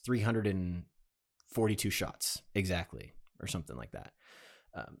makes 342 shots exactly or something like that.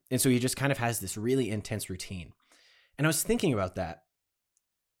 And so he just kind of has this really intense routine. And I was thinking about that.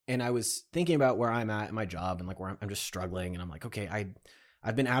 And I was thinking about where I'm at in my job and like where I'm just struggling. And I'm like, okay,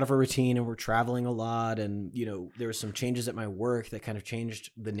 I've been out of a routine and we're traveling a lot. And, you know, there were some changes at my work that kind of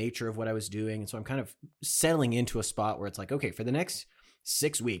changed the nature of what I was doing. And so I'm kind of settling into a spot where it's like, okay, for the next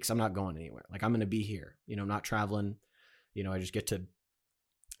 6 weeks, I'm not going anywhere. Like I'm going to be here, you know, I'm not traveling, you know, I get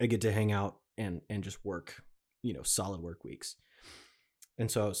to hang out and just work, you know, solid work weeks. And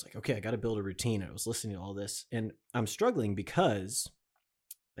so I was like, okay, I got to build a routine. I was listening to all this and I'm struggling because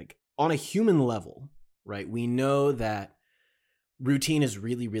like on a human level, right? We know that routine is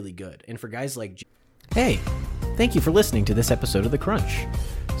really, really good. And for guys like, hey, thank you for listening to this episode of The Crunch.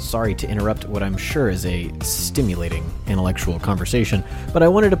 Sorry to interrupt what I'm sure is a stimulating intellectual conversation, but I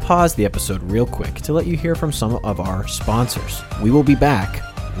wanted to pause the episode real quick to let you hear from some of our sponsors. We will be back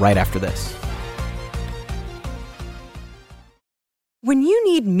right after this. When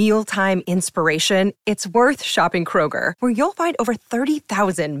you need mealtime inspiration, it's worth shopping Kroger, where you'll find over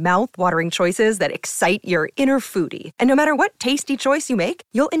 30,000 mouth-watering choices that excite your inner foodie. And no matter what tasty choice you make,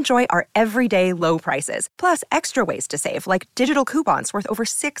 you'll enjoy our everyday low prices, plus extra ways to save, like digital coupons worth over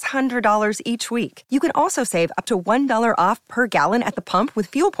 $600 each week. You can also save up to $1 off per gallon at the pump with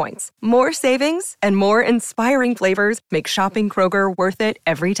fuel points. More savings and more inspiring flavors make shopping Kroger worth it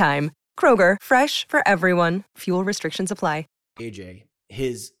every time. Kroger, fresh for everyone. Fuel restrictions apply. AJ,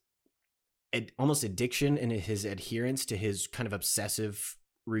 his almost addiction and his adherence to his kind of obsessive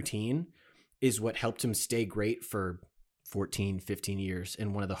routine is what helped him stay great for 14, 15 years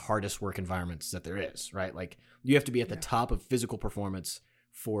in one of the hardest work environments that there is, right? Like you have to be at the top of physical performance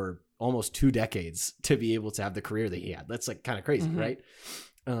for almost 2 decades to be able to have the career that he had. That's like kind of crazy, right?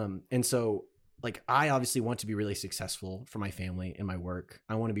 And so like I obviously want to be really successful for my family and my work.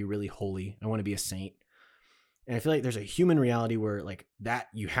 I want to be really holy. I want to be a saint. And I feel like there's a human reality where like that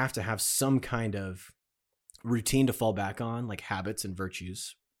you have to have some kind of routine to fall back on, like habits and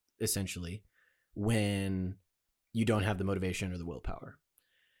virtues, essentially, when you don't have the motivation or the willpower.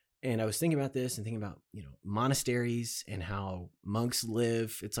 And I was thinking about this and thinking about, you know, monasteries and how monks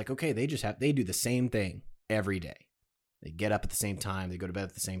live. It's like, okay, they do the same thing every day. They get up at the same time. They go to bed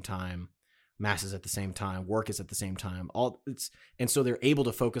at the same time. Mass is at the same time. Work is at the same time. And so they're able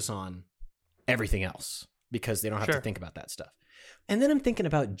to focus on everything else, because they don't have to think about that stuff. And then I'm thinking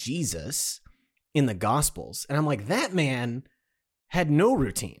about Jesus in the Gospels, and I'm like, that man had no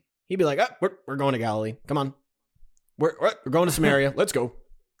routine. He'd be like, we're going to Galilee. Come on. We're going to Samaria. Let's go.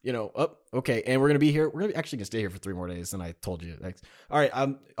 You know, okay. And we're going to be here. We're actually going to stay here for 3 more days than I told you. Like, all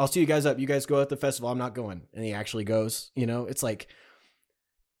right, I'll see you guys up. You guys go at the festival. I'm not going. And he actually goes. You know, it's like,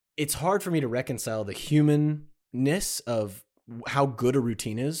 it's hard for me to reconcile the humanness of how good a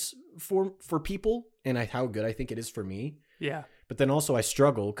routine is for people and how good I think it is for me. Yeah. But then also I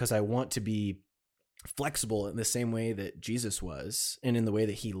struggle because I want to be flexible in the same way that Jesus was and in the way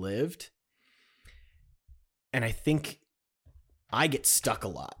that he lived. And I think I get stuck a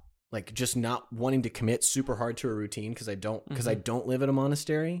lot, like just not wanting to commit super hard to a routine because I don't live at a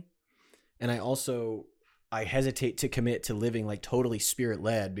monastery. And I hesitate to commit to living like totally spirit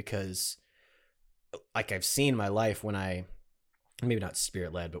led because like I've seen my life when maybe not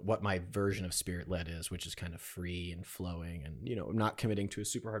spirit-led, but what my version of spirit-led is, which is kind of free and flowing and, you know, I'm not committing to a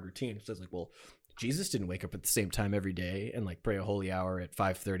super hard routine. So it's like, well, Jesus didn't wake up at the same time every day and like pray a holy hour at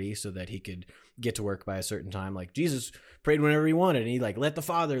 5:30 so that he could get to work by a certain time. Like Jesus prayed whenever he wanted, and he like let the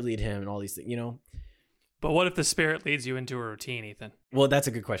Father lead him and all these things, you know. But what if the Spirit leads you into a routine, Ethan? Well, that's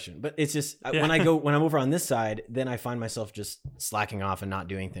a good question. But it's just when I'm over on this side, then I find myself just slacking off and not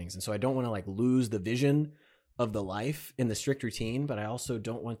doing things. And so I don't want to like lose the vision of the life in the strict routine, but I also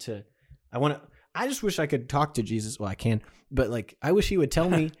don't want to, I just wish I could talk to Jesus. Well, I can, but like, I wish he would tell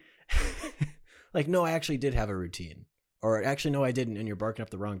me like, no, I actually did have a routine, or actually, no, I didn't. And you're barking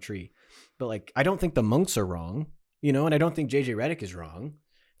up the wrong tree. But like, I don't think the monks are wrong, you know, and I don't think JJ Redick is wrong.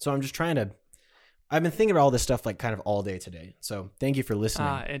 So I'm just I've been thinking about all this stuff like kind of all day today. So thank you for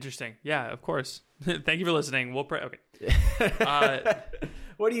listening. Interesting. Yeah, of course. Thank you for listening. We'll pray. Okay.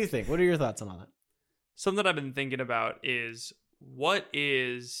 What do you think? What are your thoughts on all that? Something I've been thinking about is, what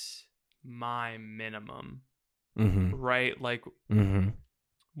is my minimum? Mm-hmm. Right? Like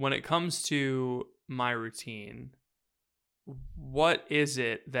when it comes to my routine, what is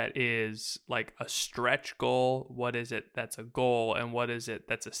it that is like a stretch goal? What is it that's a goal? And what is it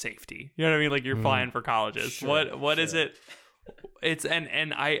that's a safety? You know what I mean? Like you're flying for colleges. Sure, what is it? It's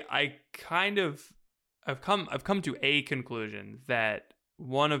and I kind of I've come to a conclusion that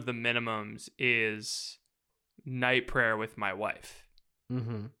one of the minimums is night prayer with my wife.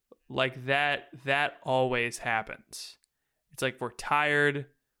 Mm-hmm. Like that always happens. It's like we're tired,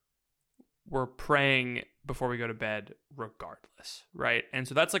 we're praying before we go to bed regardless, right? And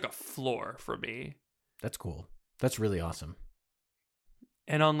so that's like a floor for me. That's cool. That's really awesome.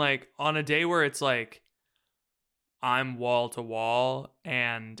 And on a day where it's like I'm wall to wall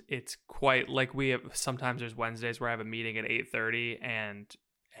and it's quite like sometimes there's Wednesdays where I have a meeting at 8:30 and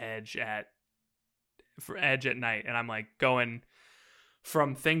Edge at night, and I'm like going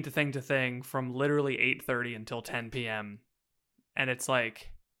from thing to thing to thing from literally 8:30 until 10 p.m. And it's like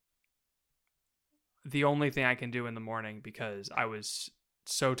the only thing I can do in the morning, because I was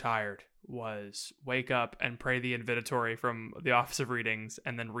so tired, was wake up and pray the invitatory from the Office of Readings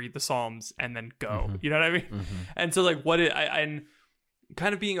and then read the Psalms and then go. Mm-hmm. You know what I mean? Mm-hmm. And so like I'm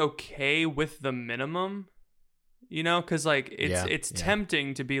kind of being okay with the minimum, you know, because like it's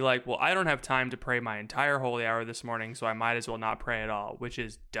tempting to be like, well, I don't have time to pray my entire holy hour this morning, so I might as well not pray at all, which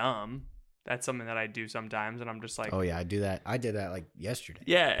is dumb. That's something that I do sometimes, and I'm just like, oh yeah, I do that. I did that like yesterday.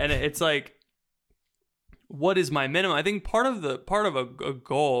 Yeah, and it's like, what is my minimum? I think part of a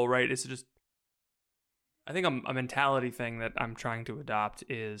goal, right, is to just, I think a mentality thing that I'm trying to adopt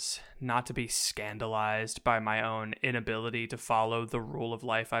is not to be scandalized by my own inability to follow the rule of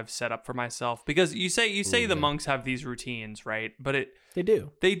life I've set up for myself. Because you say the monks have these routines, right? But they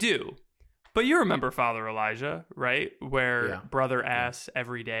do. But you remember Father Elijah, right? Where Brother S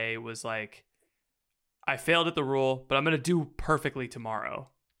every day was like, I failed at the rule, but I'm going to do perfectly tomorrow.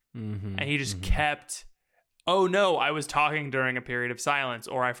 Mm-hmm. And he just kept, oh no, I was talking during a period of silence,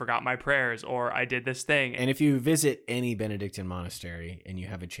 or I forgot my prayers, or I did this thing. And if you visit any Benedictine monastery and you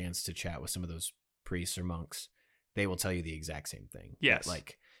have a chance to chat with some of those priests or monks, they will tell you the exact same thing. Yes. That,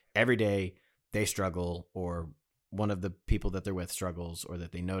 like every day they struggle, or one of the people that they're with struggles, or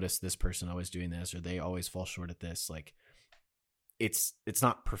that they notice this person always doing this, or they always fall short at this. Like it's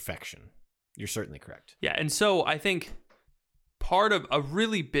not perfection. You're certainly correct. Yeah. And so I think part of a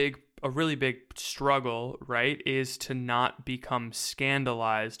really big struggle, right, is to not become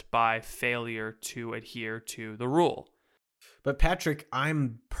scandalized by failure to adhere to the rule. But Patrick,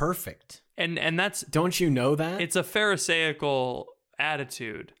 I'm perfect. And that's, don't you know that? It's a Pharisaical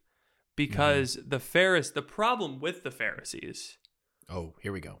attitude, because the problem with the Pharisees, oh,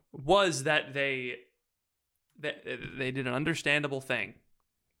 here we go, was that they did an understandable thing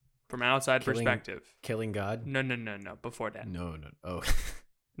from an outside perspective. Killing God? No, before that. No. Oh.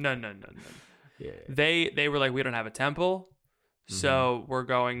 No. Yeah. They were like, we don't have a temple, so we're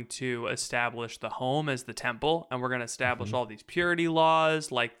going to establish the home as the temple, and we're going to establish all these purity laws,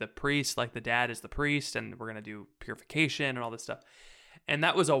 like the priest, like the dad is the priest, and we're going to do purification and all this stuff. And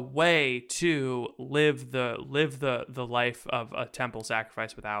that was a way to live the life of a temple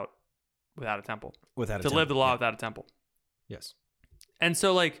sacrifice without a temple. Live the law without a temple. Yes. And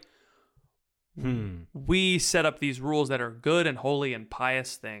so like we set up these rules that are good and holy and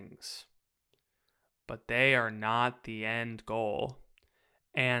pious things, but they are not the end goal.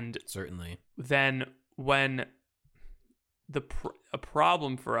 And certainly then when a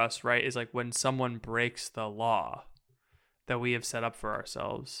problem for us, right, is like when someone breaks the law that we have set up for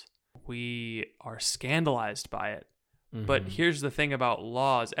ourselves, we are scandalized by it. But here's the thing about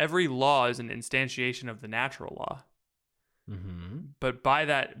laws. Every law is an instantiation of the natural law. But by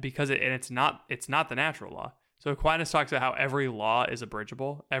that, because it's not the natural law. So Aquinas talks about how every law is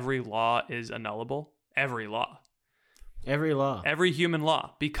abridgable, every law is annullable, every law. Every law. Every human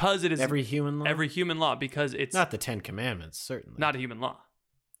law, because it is every human law. Every human law, because it's not the 10 Commandments, certainly. Not a human law.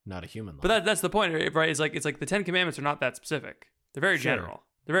 Not a human law. But that's the point, right? It's like the 10 Commandments are not that specific. They're very general.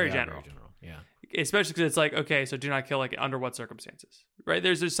 They're very general. Yeah. Especially because it's like, okay, so do not kill. Like under what circumstances, right?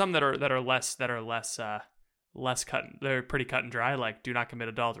 There's some that are less cut. They're pretty cut and dry. Like do not commit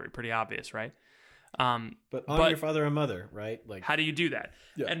adultery. Pretty obvious, right? But honor your father and mother, right? Like how do you do that?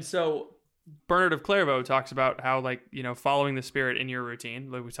 Yeah. And so Bernard of Clairvaux talks about how, like, you know, following the Spirit in your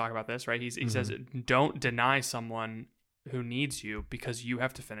routine. Like we talk about this, right? He says, don't deny someone who needs you because you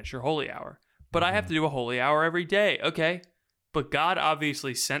have to finish your holy hour. But I have to do a holy hour every day. Okay. But God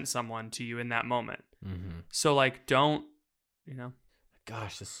obviously sent someone to you in that moment. So like, don't, you know.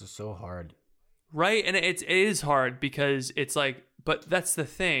 Gosh, this is so hard. Right. And it is hard because it's like, but that's the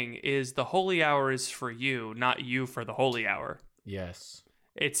thing is the holy hour is for you, not you for the holy hour. Yes.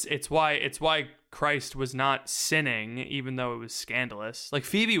 It's why Christ was not sinning, even though it was scandalous. Like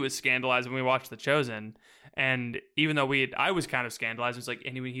Phoebe was scandalized when we watched The Chosen, and even though I was kind of scandalized. It's like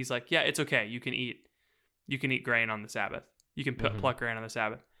anyway, he's like, yeah, it's okay. You can eat grain on the Sabbath. You can pluck grain on the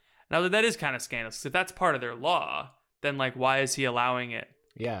Sabbath. Now that is kind of scandalous. If that's part of their law, then like why is he allowing it?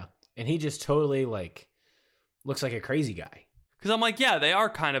 Yeah, and he just totally like looks like a crazy guy. Because I'm like, yeah, they are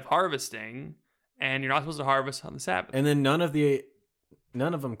kind of harvesting, and you're not supposed to harvest on the Sabbath. And then none of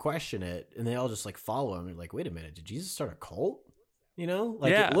them question it, and they all just like follow him. They're like, wait a minute, did Jesus start a cult? You know,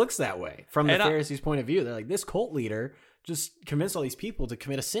 like it looks that way from the Pharisees' point of view. They're like, this cult leader just convinced all these people to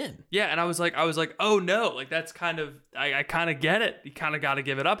commit a sin. Yeah, and I was like, oh no, like that's kind of, I kind of get it. You kind of got to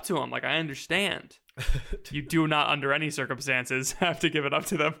give it up to him. Like I understand. You do not, under any circumstances, have to give it up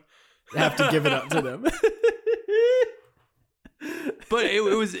to them. But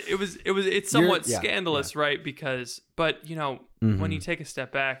it's somewhat scandalous, right? Because, but you know, when you take a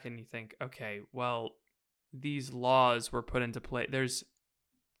step back and you think, okay, well, these laws were put into play.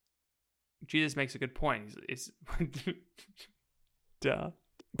 Jesus makes a good point. Duh.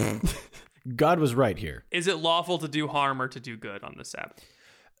 God was right here. Is it lawful to do harm or to do good on the Sabbath?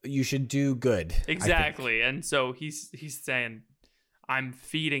 You should do good. Exactly. And so he's saying, I'm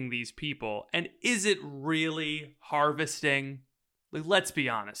feeding these people. And is it really harvesting? Like, let's be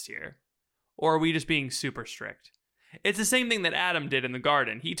honest here. Or are we just being super strict? It's the same thing that Adam did in the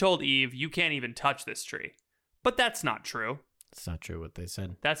garden. He told Eve, you can't even touch this tree. But that's not true. It's not true what they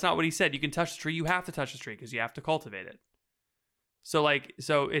said. That's not what he said. You can touch the tree. You have to touch the tree because you have to cultivate it. So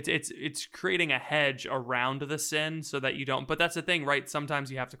it's creating a hedge around the sin so that you don't. But that's the thing, right?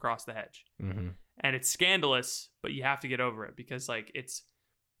 Sometimes you have to cross the hedge. And it's scandalous, but you have to get over it because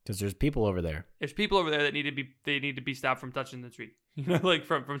because there's people over there. There's people over there that need to be stopped from touching the tree. You know, like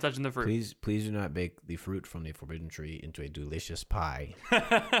from touching the fruit. Please do not bake the fruit from the forbidden tree into a delicious pie.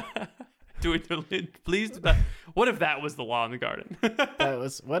 Please do not. What if that was the law in the garden?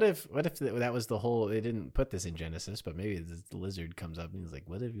 What if that was the whole? They didn't put this in Genesis, but maybe the lizard comes up and he's like,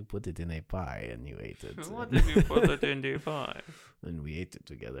 "What if you put it in a pie and you ate it? What if you put it in a pie?" And we ate it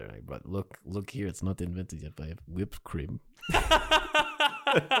together. But look here, it's not invented yet. But I have whipped cream.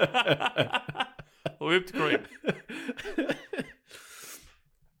 Whipped cream.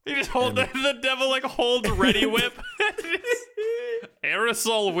 You just hold the devil like holds ready whip.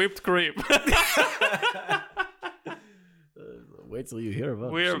 Aerosol whipped cream. Wait till you hear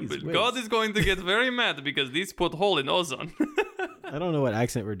about God is going to get very mad because these put hole in ozone. I don't know what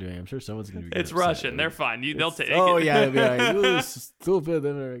accent we're doing. I'm sure someone's going to be. It's Russian. They're fine. They'll take it. Oh yeah. Stupid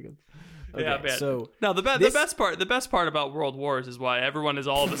American. Okay, yeah, man. So now the best part about World Wars is why everyone is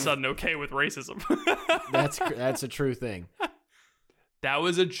all of a sudden okay with racism. That's a true thing. That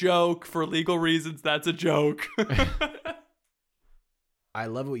was a joke for legal reasons. That's a joke. I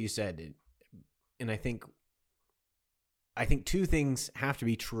love what you said, and I think two things have to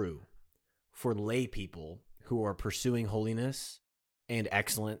be true for lay people who are pursuing holiness and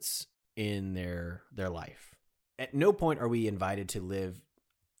excellence in their life. At no point are we invited to live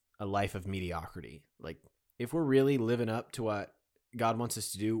a life of mediocrity. Like, if we're really living up to what God wants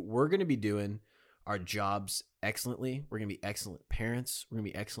us to do, we're going to be doing our jobs excellently. We're going to be excellent parents. We're going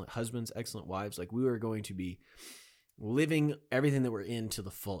to be excellent husbands, excellent wives. Like, we are going to be living everything that we're in to the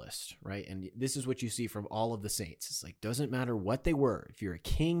fullest, right? And this is what you see from all of the saints. It's like, doesn't matter what they were. If you're a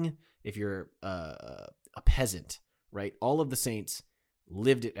king, if you're a peasant, right? All of the saints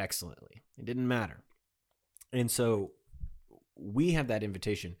lived it excellently. It didn't matter. And so we have that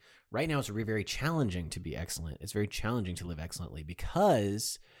invitation. Right now, it's very challenging to be excellent. It's very challenging to live excellently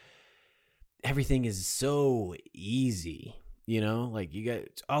because everything is so easy, you know? Like,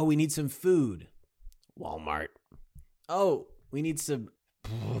 we need some food. Walmart. Oh, we need some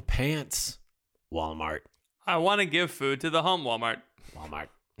pants. Walmart. I want to give food to the home. Walmart.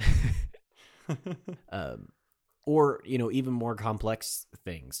 Or, even more complex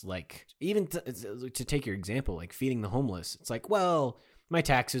things, like even to take your example, like feeding the homeless. It's like, well, my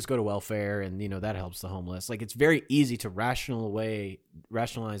taxes go to welfare and, that helps the homeless. Like, it's very easy to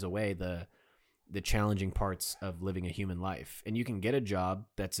rationalize away the challenging parts of living a human life. And you can get a job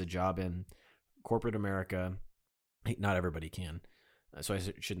that's a job in corporate America. Not everybody can. So I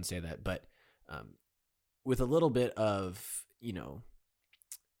shouldn't say that. But with a little bit of,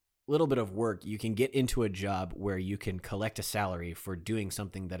 work, you can get into a job where you can collect a salary for doing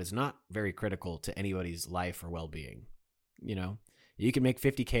something that is not very critical to anybody's life or well-being. You can make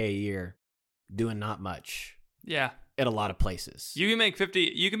 $50K a year doing not much. Yeah. At a lot of places. You can make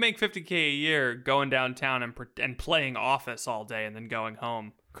 $50K a year going downtown and playing Office all day and then going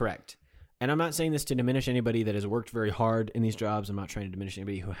home. Correct. And I'm not saying this to diminish anybody that has worked very hard in these jobs. I'm not trying to diminish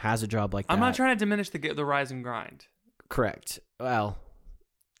anybody who has a job like that. I'm not trying to diminish the rise and grind. Correct. Well,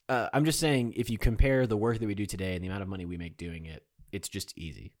 I'm just saying if you compare the work that we do today and the amount of money we make doing it, it's just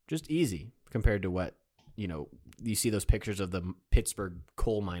easy. Just easy compared to what, you see those pictures of the Pittsburgh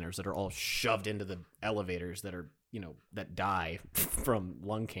coal miners that are all shoved into the elevators that are, that die from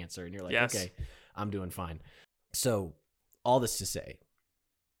lung cancer. And you're like, yes. Okay, I'm doing fine. So all this to say,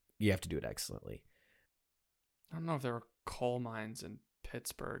 you have to do it excellently. I don't know if there were coal mines in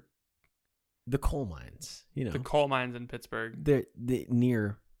Pittsburgh. The coal mines, The coal mines in Pittsburgh. They're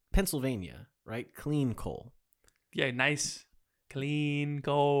near Pennsylvania, right? Clean coal. Yeah, nice, clean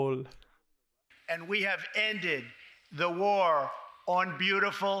coal. And we have ended the war on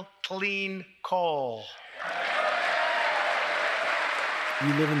beautiful, clean coal.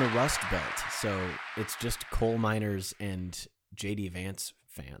 You live in the Rust Belt, so it's just coal miners and J.D. Vance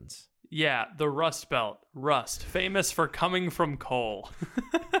fans. Yeah, the Rust Belt. Rust, famous for coming from coal.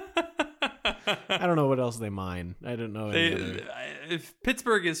 I don't know what else they mine. I don't know. If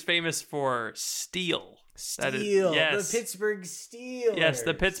Pittsburgh is famous for steel. Yes. The Pittsburgh Steelers. Yes,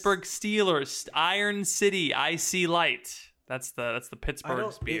 the Pittsburgh Steelers. Iron City, IC Light. That's the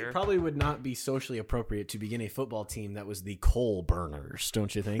Pittsburgh beer. It probably would not be socially appropriate to begin a football team that was the coal burners,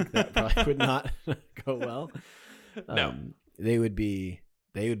 don't you think? That probably would not go well. No. They would be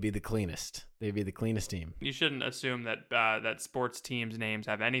the cleanest. They'd be the cleanest team. You shouldn't assume that that sports teams' names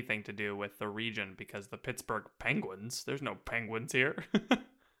have anything to do with the region, because the Pittsburgh Penguins, there's no penguins here.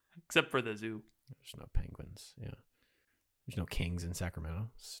 Except for the zoo. There's no penguins, yeah. There's no kings in Sacramento.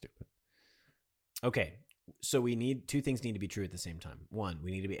 Stupid. Okay, so two things need to be true at the same time. One,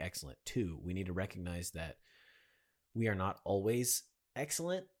 we need to be excellent. Two, we need to recognize that we are not always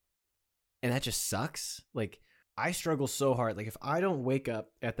excellent, and that just sucks. Like, I struggle so hard. Like, if I don't wake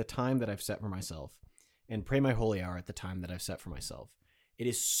up at the time that I've set for myself and pray my holy hour at the time that I've set for myself, it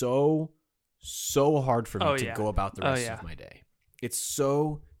is so hard for me to go about the rest of my day. It's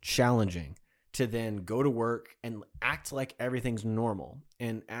so challenging to then go to work and act like everything's normal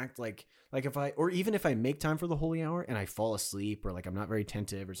and act like even if I make time for the holy hour and I fall asleep, or like I'm not very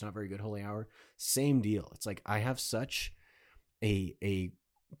attentive, or it's not very good holy hour, same deal. It's like I have such a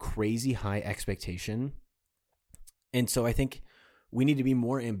crazy high expectation. And so I think we need to be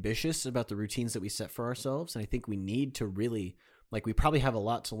more ambitious about the routines that we set for ourselves. And I think we need to really, like, we probably have a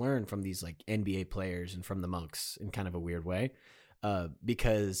lot to learn from these like NBA players and from the monks in kind of a weird way,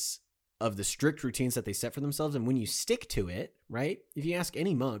 because of the strict routines that they set for themselves. And when you stick to it, right? If you ask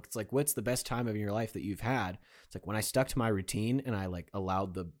any monk, it's like, what's the best time of your life that you've had? It's like when I stuck to my routine and I like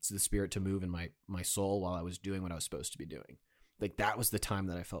allowed the spirit to move in my soul while I was doing what I was supposed to be doing. Like, that was the time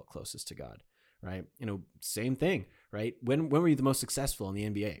that I felt closest to God. Right? Same thing, right? When were you the most successful in the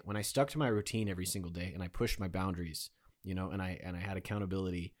NBA? When I stuck to my routine every single day and I pushed my boundaries, and I had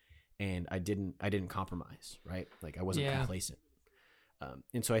accountability, and I didn't compromise, right? Like, I wasn't complacent.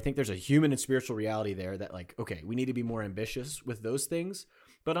 And so I think there's a human and spiritual reality there that, like, okay, we need to be more ambitious with those things.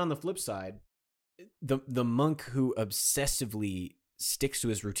 But on the flip side, the monk who obsessively sticks to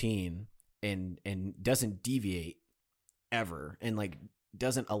his routine and doesn't deviate ever, and like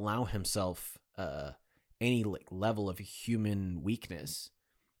doesn't allow himself any like level of human weakness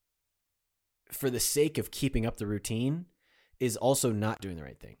for the sake of keeping up the routine, is also not doing the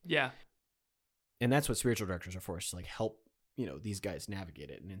right thing. Yeah. And that's what spiritual directors are for, is to like help, these guys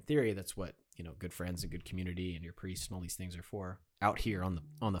navigate it. And in theory, that's what, good friends and good community and your priest and all these things are for out here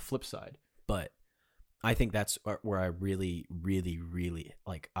on the flip side. But I think that's where I really, really, really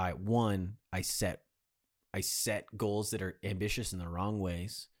like, I set goals that are ambitious in the wrong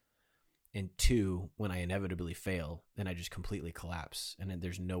ways. And two, when I inevitably fail, then I just completely collapse, and then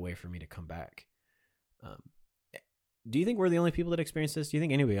there's no way for me to come back. Do you think we're the only people that experience this? Do you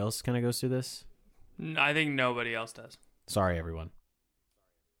think anybody else kind of goes through this? I think nobody else does. Sorry, everyone.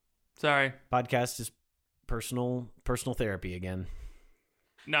 Sorry. Podcast is personal therapy again.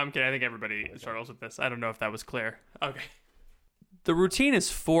 No, I'm kidding. I think everybody struggles with this. I don't know if that was clear. Okay. The routine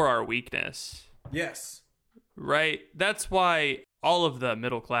is for our weakness. Yes. Right? That's why all of the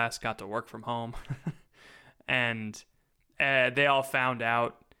middle class got to work from home. And they all found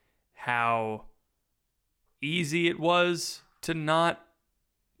out how easy it was to not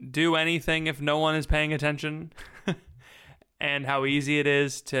do anything if no one is paying attention. And how easy it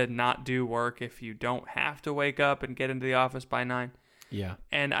is to not do work if you don't have to wake up and get into the office by 9. Yeah.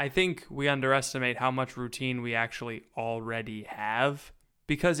 And I think we underestimate how much routine we actually already have.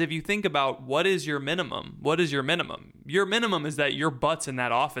 Because if you think about what is your minimum? What is your minimum? Your minimum is that your butt's in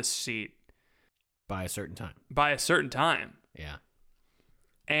that office seat. By a certain time. By a certain time. Yeah.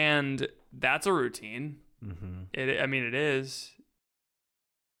 And that's a routine. Mm-hmm. It is.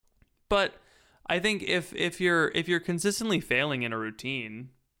 But I think if you're consistently failing in a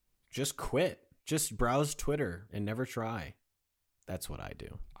routine, just quit. Just browse Twitter and never try. That's what I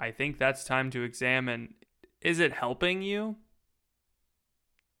do. I think that's time to examine, is it helping you?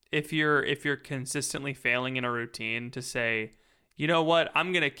 If you're consistently failing in a routine, to say, you know what,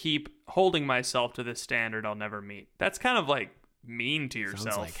 I'm going to keep holding myself to this standard I'll never meet. That's kind of like mean to yourself.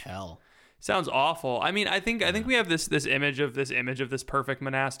 Sounds like hell. Sounds awful. I mean, I think we have this image of this perfect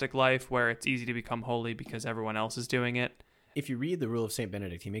monastic life where it's easy to become holy because everyone else is doing it. If you read the Rule of St.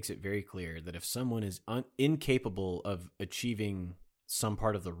 Benedict, he makes it very clear that if someone is incapable of achieving some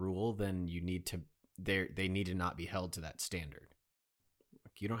part of the rule, then they need to not be held to that standard.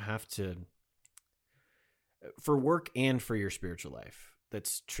 You don't have to, for work and for your spiritual life.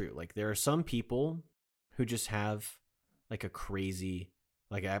 That's true. Like, there are some people who just have like a crazy,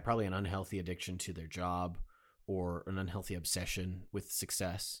 like probably an unhealthy addiction to their job or an unhealthy obsession with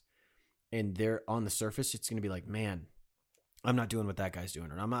success. And they're on the surface, it's going to be like, man, I'm not doing what that guy's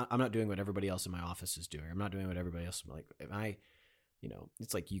doing, or I'm not doing what everybody else in my office is doing. I'm not doing what everybody else. Like,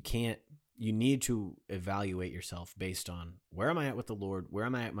 it's like you need to evaluate yourself based on where am I at with the Lord? Where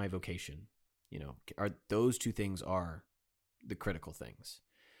am I at my vocation? Are those two things are the critical things.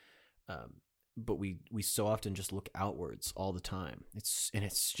 But we so often just look outwards all the time.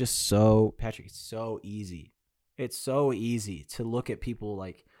 It's just so, Patrick, it's so easy. It's so easy to look at people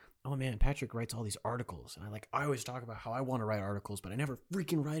like, oh man, Patrick writes all these articles. And I always talk about how I want to write articles, but I never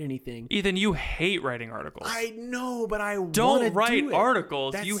freaking write anything. Ethan, you hate writing articles. I know, but I don't write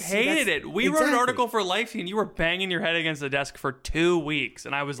articles. You hated it. We wrote an article for Life, and you were banging your head against the desk for 2 weeks.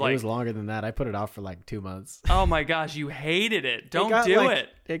 And I was like, it was longer than that. I put it off for like 2 months. Oh my gosh, you hated it. Don't do it.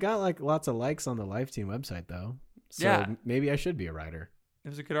 It got like lots of likes on the Life Team website though. So maybe I should be a writer. It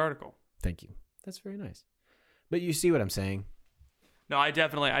was a good article. Thank you. That's very nice. But you see what I'm saying? No, I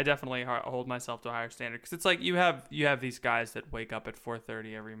definitely hold myself to a higher standard, because it's like you have these guys that wake up at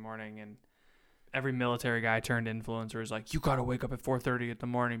 4:30 every morning, and every military guy turned influencer is like, you got to wake up at 4:30 in the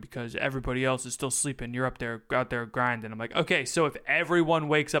morning because everybody else is still sleeping. You're out there grinding. I'm like, okay, so if everyone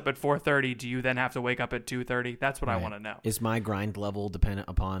wakes up at 4:30, do you then have to wake up at 2:30? That's what I want to know. Is my grind level dependent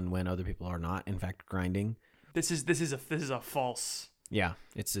upon when other people are not, in fact, grinding? This is a false. Yeah,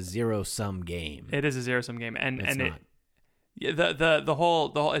 it's a zero-sum game. It is a zero-sum game, and it's not. Yeah, the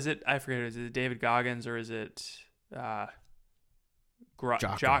whole is it, I forget, is it David Goggins or is it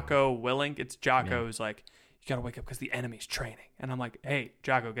Jocko Willink? It's Jocko who's like, you gotta wake up because the enemy's training. And I'm like, hey,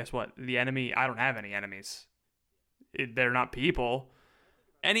 Jocko, guess what? The enemy, I don't have any enemies. They're not people.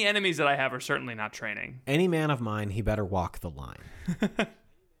 Any enemies that I have are certainly not training. Any man of mine, he better walk the line.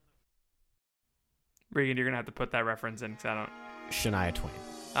 Regan, you're gonna have to put that reference in because I don't. Shania Twain.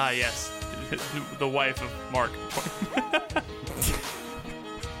 Ah, yes. The wife of Mark Twain.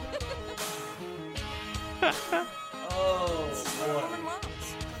 Oh, boy.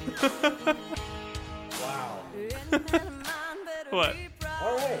 Wow. What?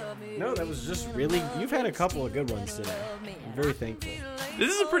 All right. No, that was just really, you've had a couple of good ones today. I'm very thankful.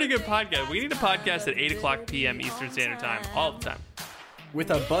 This is a pretty good podcast. We need a podcast at 8 o'clock p.m. Eastern Standard Time all the time.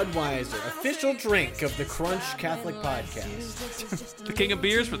 With a Budweiser, official drink of the Crunch Catholic Podcast. The king of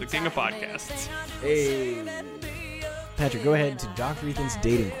beers for the king of podcasts. Hey. Patrick, go ahead to Dr. Ethan's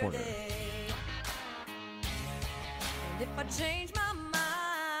dating corner. If I change my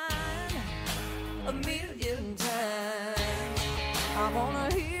mind a million times, I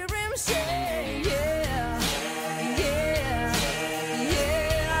want to hear him say, yeah, yeah,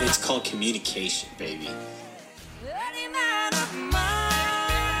 yeah. It's called communication, baby. Any man of mine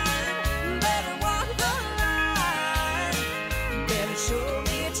better walk the line, better show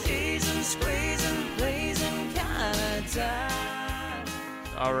me a tease and squeeze and play.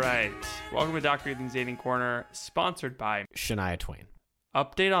 All right. Welcome to Dr. Ethan's Dating Corner, sponsored by Shania Twain.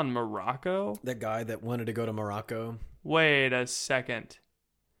 Update on Morocco? That guy that wanted to go to Morocco. Wait a second.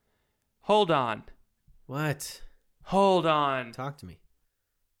 Hold on. What? Hold on. Talk to me.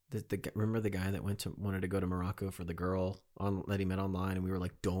 Remember the guy that wanted to go to Morocco for the girl that he met online, and we were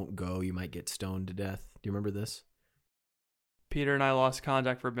like, "Don't go, you might get stoned to death." Do you remember this? Peter and I lost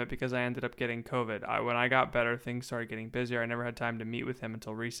contact for a bit because I ended up getting COVID. When I got better, things started getting busier. I never had time to meet with him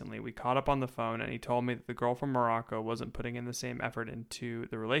until recently. We caught up on the phone, and he told me that the girl from Morocco wasn't putting in the same effort into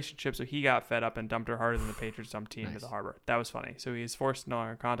the relationship, so he got fed up and dumped her harder than the Patriots dumped team to the harbor. That was funny. So he's forced to no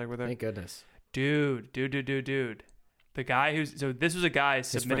longer contact with her. Thank goodness. Dude. The guy so this was a guy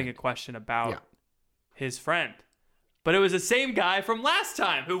submitting a question about his friend. But it was the same guy from last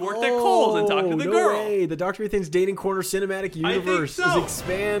time who worked at Kohl's and talked to the girl. Way. The Dr. Ethan's Dating Corner cinematic universe is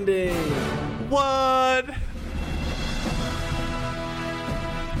expanding. What?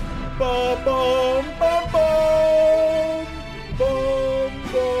 Bum, bum, bum, bum. Bum,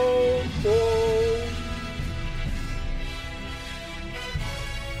 bum, bum.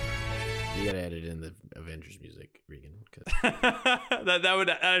 You gotta edit in the Avengers music, Regan.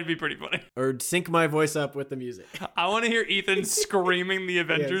 That'd be pretty funny. Or sync my voice up with the music. I want to hear Ethan screaming the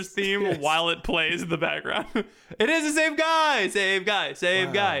Avengers theme while it plays in the background. It is the same guy. Same guy.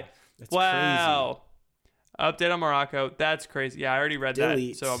 That's wow. Crazy. Update on Morocco. That's crazy. Yeah, I already read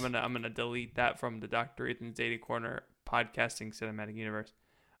Delete. that. So I'm gonna delete that from the Dr. Ethan's Dating Corner podcasting cinematic universe.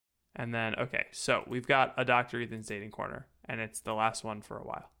 And then so we've got a Dr. Ethan's Dating Corner, and it's the last one for a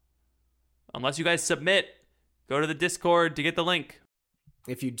while. Unless you guys submit, go to the Discord to get the link.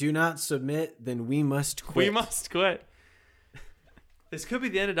 If you do not submit, then we must quit. We must quit. This could be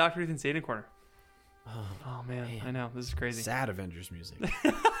the end of Dr. Ethan's Dating Corner. Oh man, I know. This is crazy. Sad Avengers music.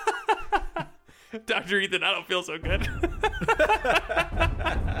 Dr. Ethan, I don't feel so good.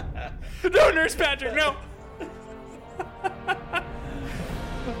 No, Nurse Patrick, no.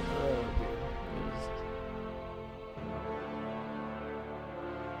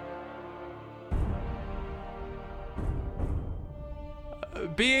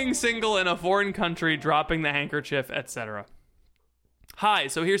 Being single in a foreign country, dropping the handkerchief, etc. Hi,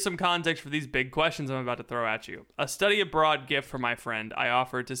 so here's some context for these big questions I'm about to throw at you. A study abroad gift for my friend. I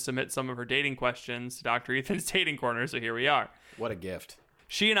offered to submit some of her dating questions to Dr. Ethan's Dating Corner, so here we are. What a gift.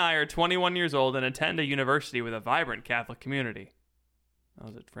 She and I are 21 years old and attend a university with a vibrant Catholic community. Oh,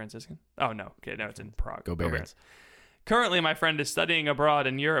 is it Franciscan? Oh, no. Okay, no, it's in Prague. Go Barons. Currently, my friend is studying abroad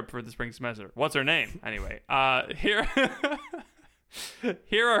in Europe for the spring semester. What's her name? Anyway, here...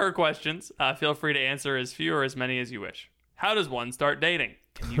 Here are her questions. Feel free to answer as few or as many as you wish. How does one start dating?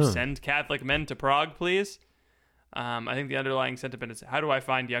 Can you send Catholic men to Prague, please? I think the underlying sentiment is, how do I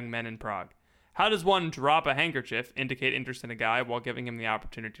find young men in Prague? How does one drop a handkerchief, indicate interest in a guy while giving him the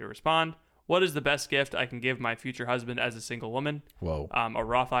opportunity to respond? What is the best gift I can give my future husband as a single woman? Whoa. A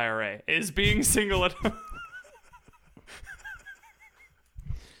Roth IRA. Is being single at...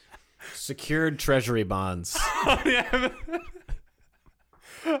 Secured treasury bonds.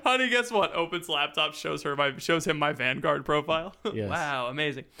 Honey, guess what? Opens laptop, shows him my Vanguard profile. Yes. Wow,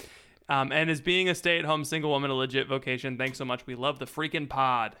 amazing. And is being a stay-at-home single woman a legit vocation? Thanks so much. We love the freaking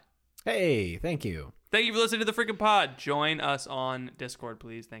pod. Hey, thank you. Thank you for listening to the freaking pod. Join us on Discord,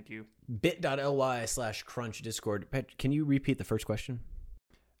 please. Thank you. bit.ly/crunch Discord. Pat, can you repeat the first question?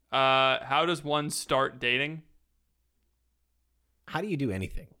 How does one start dating? How do you do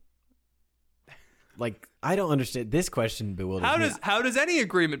anything? Like, I don't understand. This question bewilders me. How does any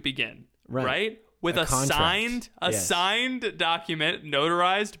agreement begin? Right? With a signed document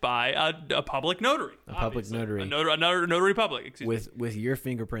notarized by a public notary. A public notary. A notary public, excuse me. With your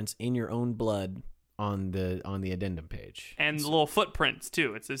fingerprints in your own blood on the addendum page. And little footprints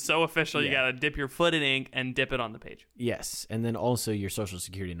too. It's so official. You got to dip your foot in ink and dip it on the page. Yes. And then also your social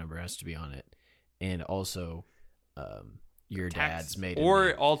security number has to be on it. And also your dad's maiden or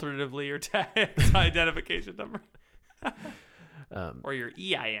name. Alternatively your tax identification number. Or your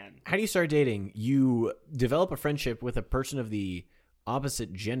EIN. How do you start dating? You develop a friendship with a person of the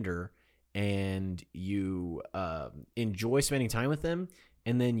opposite gender, and you enjoy spending time with them,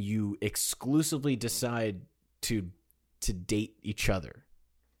 and then you exclusively decide to date each other.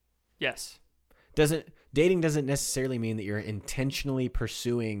 Yes. Dating doesn't necessarily mean that you're intentionally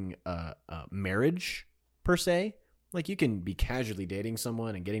pursuing marriage per se. Like, you can be casually dating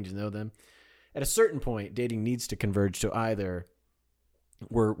someone and getting to know them. At a certain point, dating needs to converge to either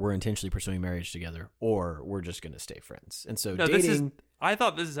we're intentionally pursuing marriage together, or we're just going to stay friends. And so dating... I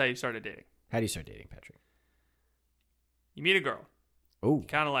thought this is how you started dating. How do you start dating, Patrick? You meet a girl. Oh. You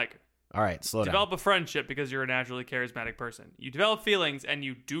kind of like her. All right, slow down. Develop a friendship because you're a naturally charismatic person. You develop feelings and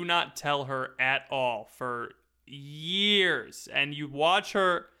you do not tell her at all for years. And you watch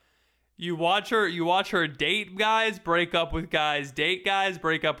her date guys, break up with guys, date guys,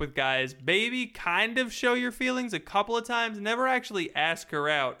 break up with guys, maybe kind of show your feelings a couple of times, never actually ask her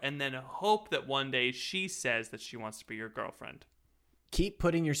out, and then hope that one day she says that she wants to be your girlfriend. Keep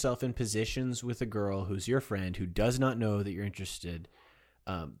putting yourself in positions with a girl who's your friend who does not know that you're interested.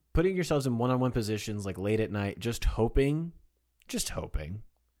 Putting yourselves in one-on-one positions like late at night, just hoping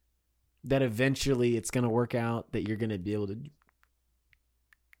that eventually it's going to work out, that you're going to be able to...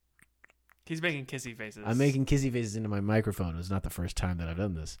 He's making kissy faces. I'm making kissy faces into my microphone. It's not the first time that I've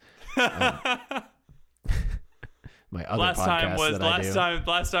done this. My other last time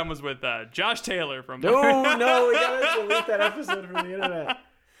was with Josh Taylor from... No, we gotta delete that episode from the internet.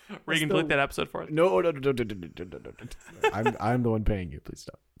 Regan, delete that episode for us. No. I'm the one paying you. Please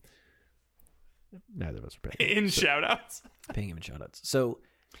stop. Neither of us are paying. In shoutouts? Paying him in shoutouts. So...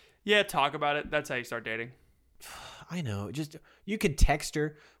 Yeah, talk about it. That's how you start dating. I know. Just you could text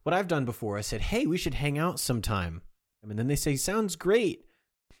her. What I've done before, I said, hey, we should hang out sometime. And then they say, sounds great.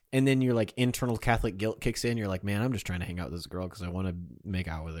 And then your like internal Catholic guilt kicks in. You're like, man, I'm just trying to hang out with this girl because I want to make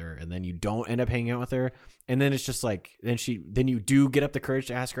out with her. And then you don't end up hanging out with her. And then it's just like, then you do get up the courage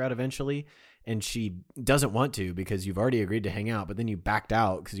to ask her out eventually. And she doesn't want to because you've already agreed to hang out. But then you backed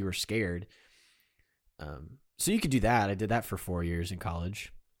out because you were scared. So you could do that. I did that for 4 years in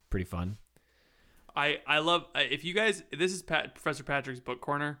college. Pretty fun. I love if you guys. This is Professor Patrick's book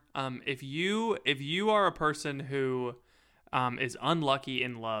corner. If you are a person who is unlucky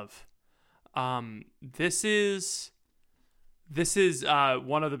in love, this is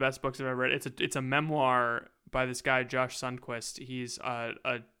one of the best books I've ever read. It's a memoir by this guy Josh Sundquist. He's a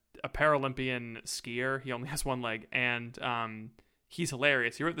Paralympian skier. He only has one leg, and he's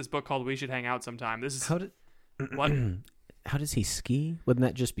hilarious. He wrote this book called We Should Hang Out Sometime. This is what. How does he ski? Wouldn't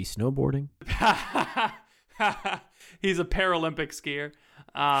that just be snowboarding? He's a Paralympic skier.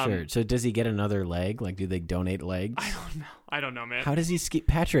 Sure. So does he get another leg? Like, do they donate legs? I don't know, man. How does he ski?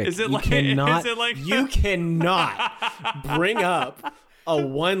 Patrick, you cannot bring up a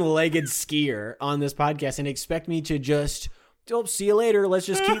one-legged skier on this podcast and expect me to just... Oh, see you later. Let's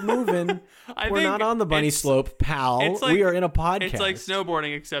just keep moving. We're not on the bunny slope, pal. We are in a podcast. It's like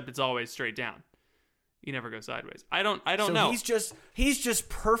snowboarding, except it's always straight down. You never go sideways. I don't know. He's just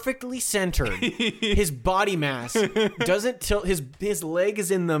perfectly centered. His body mass doesn't tilt. His leg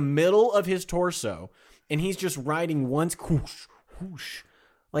is in the middle of his torso, and he's just riding once, whoosh, whoosh,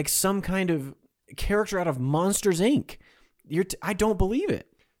 like some kind of character out of Monsters Inc. I don't believe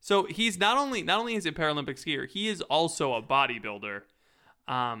it. So he's not only is he a Paralympic skier, he is also a bodybuilder,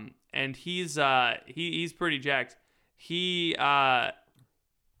 and he's pretty jacked. They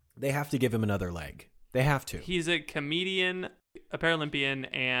have to give him another leg. They have to. He's a comedian, a Paralympian,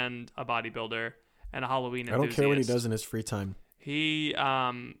 and a bodybuilder, and a Halloween enthusiast. I don't care what he does in his free time. Okay.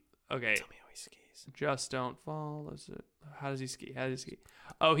 Tell me how he skis. Just don't fall. How does he ski?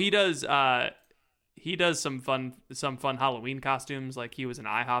 Oh, he does some fun Halloween costumes. Like he was an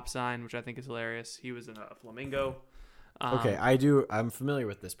IHOP sign, which I think is hilarious. He was in a flamingo. Okay, I'm familiar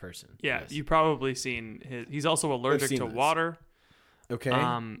with this person. Yeah, yes. You've probably seen his. He's also allergic to water. Okay.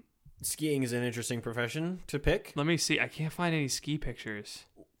 Skiing is an interesting profession to pick. Let me see. I can't find any ski pictures.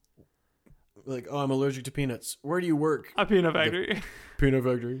 Like, I'm allergic to peanuts. Where do you work? A peanut factory. Peanut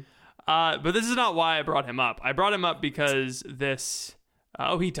factory. But this is not why I brought him up. I brought him up because this...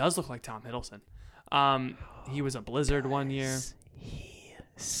 he does look like Tom Hiddleston. He was a Blizzard one year. He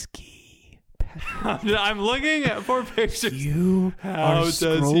ski. I'm looking for pictures. How does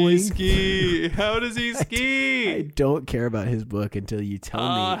he ski? How does he ski? I don't care about his book until you tell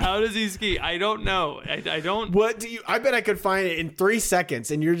me. How does he ski? I don't know. I don't. What do you? I bet I could find it in 3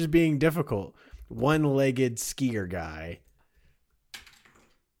 seconds, and you're just being difficult. One-legged skier guy.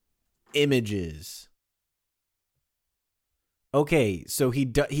 Images. Okay, so he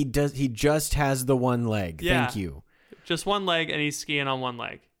just has the one leg. Yeah. Thank you. Just one leg, and he's skiing on one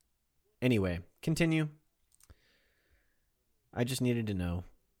leg. Anyway, continue. I just needed to know.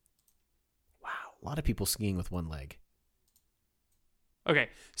 Wow, a lot of people skiing with one leg. Okay,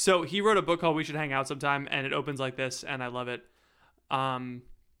 so he wrote a book called We Should Hang Out Sometime, and it opens like this, and I love it. When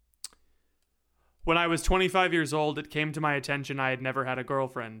I was 25 years old, it came to my attention I had never had a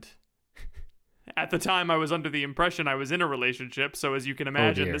girlfriend. At the time, I was under the impression I was in a relationship, so as you can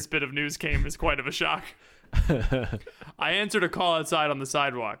imagine, this bit of news came as quite of a shock. I answered a call outside on the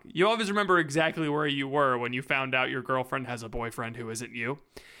sidewalk. You always remember exactly where you were when you found out your girlfriend has a boyfriend who isn't you.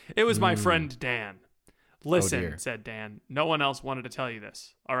 It was my friend Dan. Listen, said Dan, no one else wanted to tell you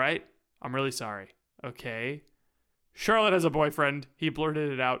this, all right? I'm really sorry. Okay. Charlotte has a boyfriend. He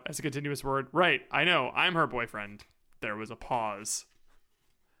blurted it out as a continuous word. Right, I know. I'm her boyfriend. There was a pause.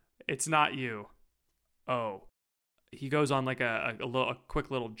 It's not you. Oh. He goes on like a quick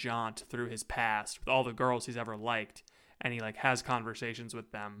little jaunt through his past with all the girls he's ever liked, and he like has conversations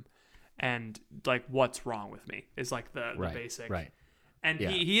with them, and like, what's wrong with me is like the basic. Right. And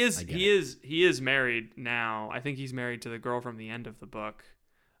yeah, he is married now. I think he's married to the girl from the end of the book.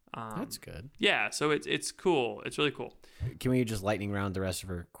 That's good. Yeah, so it's cool. It's really cool. Can we just lightning round the rest of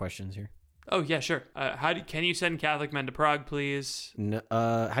our questions here? Oh yeah, sure. Can you send Catholic men to Prague, please? No,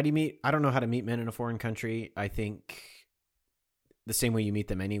 how do you meet? I don't know how to meet men in a foreign country. I think the same way you meet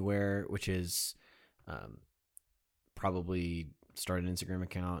them anywhere, which is probably start an Instagram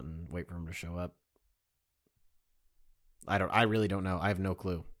account and wait for them to show up. I really don't know. I have no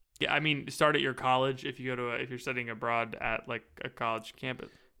clue. Yeah, I mean, start at your college if you go to if you're studying abroad at like a college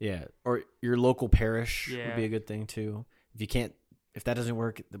campus. Yeah, or your local parish would be a good thing too. If that doesn't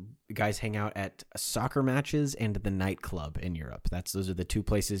work, the guys hang out at soccer matches and the nightclub in Europe. Those are the two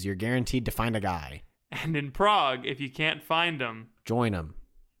places you're guaranteed to find a guy. And in Prague, if you can't find them, join them.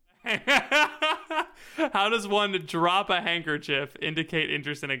 How does one drop a handkerchief indicate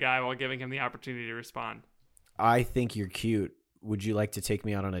interest in a guy while giving him the opportunity to respond? I think you're cute. Would you like to take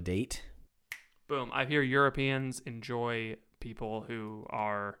me out on a date? Boom. I hear Europeans enjoy people who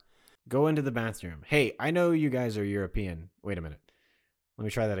are... Go into the bathroom. Hey, I know you guys are European. Wait a minute. Let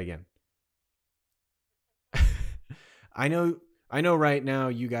me try that again. I know right now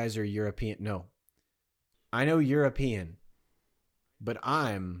you guys are European. No. I know European, but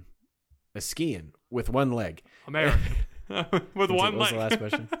I'm a skiing with one leg. American. With one leg. What was the last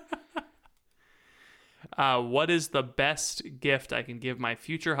question? What is the best gift I can give my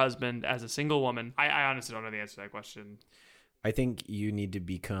future husband as a single woman? I honestly don't know the answer to that question. I think you need to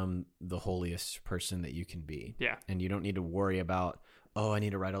become the holiest person that you can be. Yeah. And you don't need to worry about, I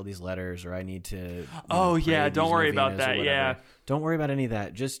need to write all these letters, or I need to... don't worry about that. Yeah. Don't worry about any of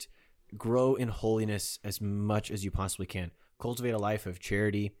that. Just grow in holiness as much as you possibly can. Cultivate a life of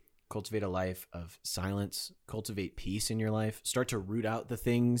charity. Cultivate a life of silence. Cultivate peace in your life. Start to root out the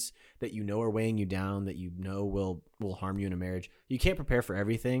things that you know are weighing you down, that you know will harm you in a marriage. You can't prepare for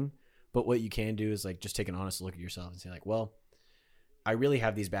everything, but what you can do is like just take an honest look at yourself and say like, well, I really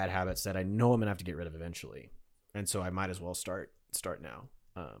have these bad habits that I know I'm gonna have to get rid of eventually, and so I might as well start now.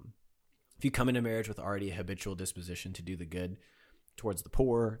 If you come into marriage with already a habitual disposition to do the good towards the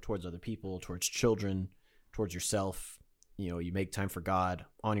poor, towards other people, towards children, towards yourself, you make time for God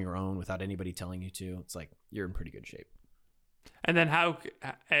on your own without anybody telling you to. It's like you're in pretty good shape. And then how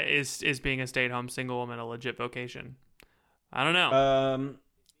is being a stay-at-home single woman a legit vocation? I don't know.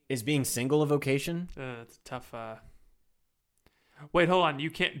 Is being single a vocation? It's tough. Wait, hold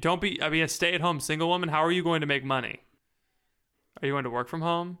on. Don't be a stay-at-home single woman. How are you going to make money? Are you going to work from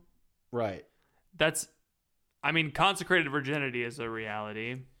home? Right. Consecrated virginity is a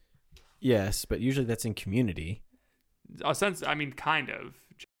reality. Yes, but usually that's in community. Kind of.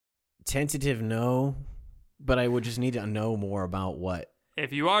 Tentative, no, but I would just need to know more about what.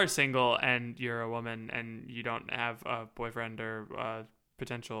 If you are single and you're a woman and you don't have a boyfriend or a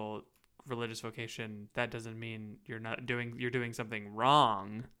potential religious vocation, that doesn't mean you're doing something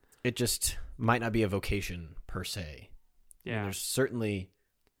wrong. It just might not be a vocation per se. Yeah. I mean, there's certainly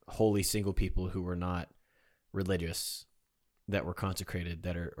holy single people who were not religious that were consecrated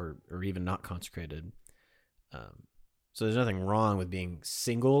that are or even not consecrated. So there's nothing wrong with being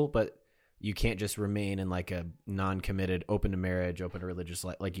single, but you can't just remain in like a non-committed, open to marriage, open to religious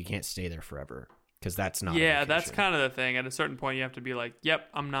life. Like you can't stay there forever because that's not. Yeah, that's kind of the thing. At a certain point, you have to be like, "Yep,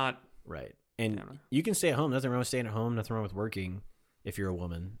 I'm not." Right, and you can stay at home. Nothing wrong with staying at home. Nothing wrong with working if you're a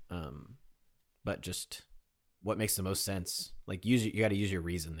woman. But just what makes the most sense. Like you got to use your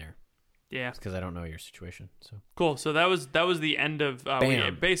reason there. Yeah, because I don't know your situation. So cool. So that was the end of. We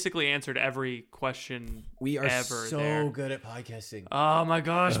basically answered every question. We are ever so there. good at podcasting. Oh my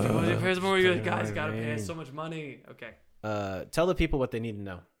gosh! People guys got to pay us so much money. Okay. Tell the people what they need to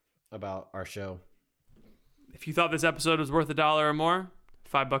know about our show. If you thought this episode was worth $1 or more,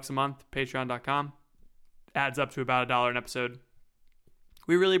 $5 a month, Patreon.com, adds up to about $1 an episode.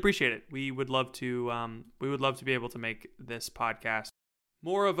 We really appreciate it. We would love to. Be able to make this podcast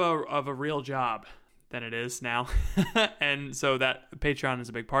more of a real job than it is now. And so that Patreon is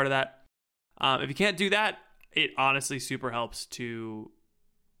a big part of that. If you can't do that, it honestly super helps to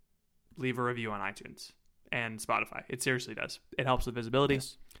leave a review on iTunes and Spotify. It seriously does. It helps with visibility.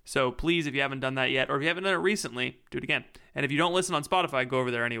 Yes. So please, if you haven't done that yet, or if you haven't done it recently, do it again. And if you don't listen on Spotify, go over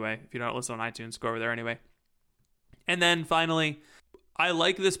there anyway. If you don't listen on iTunes, go over there anyway. And then finally, I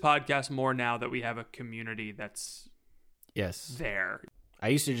like this podcast more now that we have a community that's there. I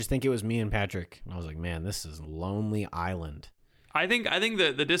used to just think it was me and Patrick, and I was like, man, this is Lonely Island. I think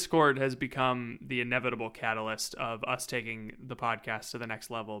that the Discord has become the inevitable catalyst of us taking the podcast to the next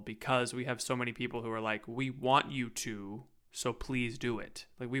level, because we have so many people who are like, we want you to, so please do it.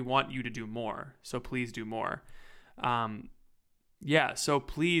 Like, we want you to do more, so please do more. So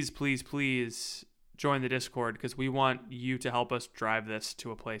please join the Discord, because we want you to help us drive this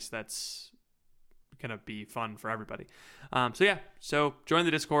to a place that's gonna be fun for everybody. So join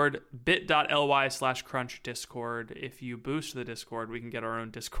the Discord, bit.ly/crunch discord. If you boost the Discord, we can get our own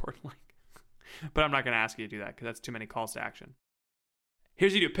Discord link. But I'm not gonna ask you to do that, because that's too many calls to action.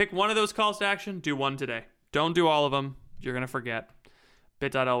 Here's what you do: pick one of those calls to action, do one today. Don't do all of them, you're gonna forget.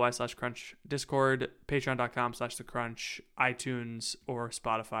 bit.ly/crunch discord, patreon.com/thecrunch, iTunes or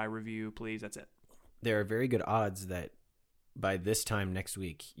Spotify review, please. That's it. There are very good odds that by this time next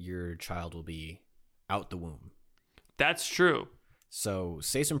week, your child will be out the womb. That's true. So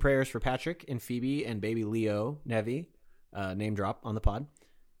say some prayers for Patrick and Phoebe and baby Leo Nevi. Name drop on the pod.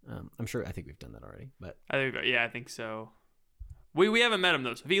 I think we've done that already, but I think so. We haven't met him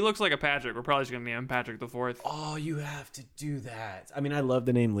though. So if he looks like a Patrick, we're probably just gonna name him Patrick the Fourth. Oh, you have to do that. I mean, I love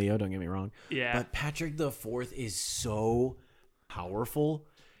the name Leo. Don't get me wrong. Yeah. But Patrick the Fourth is so powerful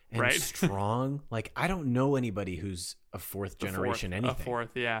and strong. Like, I don't know anybody who's a fourth generation anything. A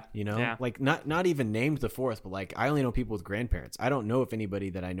fourth, yeah. You know, yeah. Like not even named the fourth, but like I only know people with grandparents. I don't know if anybody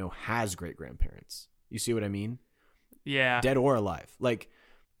that I know has great grandparents. You see what I mean? Yeah. Dead or alive. Like,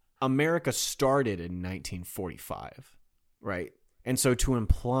 America started in 1945, right? And so to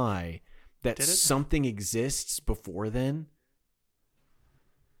imply that something exists before then,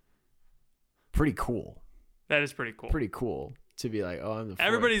 pretty cool. That is pretty cool. Pretty cool to be like, oh, I'm the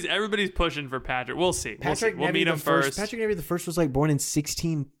fourth. Everybody's pushing for Patrick. We'll see. We'll meet him first. Patrick Nevy the First was like born in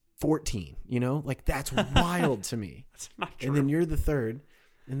 1614. You know, like that's wild to me. That's not true. And then you're the third,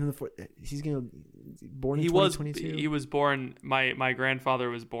 and then the fourth. He's born in 2022. He was born. My grandfather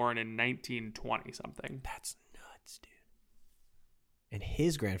was born in 1920 something. That's nuts, dude. And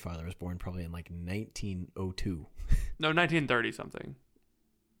his grandfather was born probably in like 1902. No, 1930 something.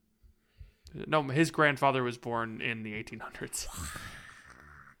 No, his grandfather was born in the 1800s.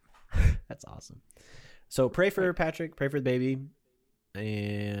 That's awesome. So pray for Patrick, pray for the baby,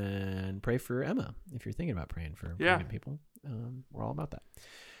 and pray for Emma if you're thinking about praying for pregnant people. We're all about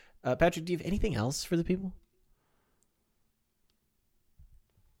that. Patrick, do you have anything else for the people?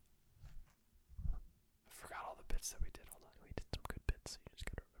 I forgot all the bits that we did. Hold on. We did some good bits. You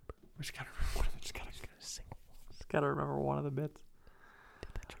just got to remember. We just got to remember one of the, just got to remember one of the bits.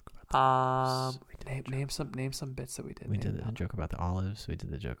 Name some bits that we did. We did the joke about the olives. We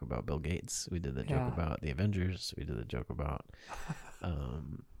did the joke about Bill Gates. We did the joke about the Avengers. We did the joke about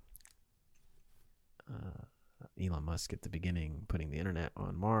Elon Musk at the beginning putting the internet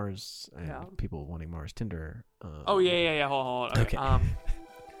on Mars and people wanting Mars Tinder. Hold on. Okay.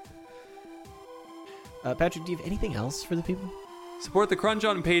 Patrick, do you have anything else for the people? Support the Crunch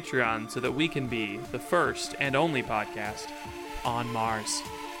on Patreon so that we can be the first and only podcast on Mars.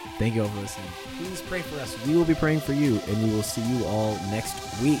 Thank you all for listening. Please pray for us. We will be praying for you, and we will see you all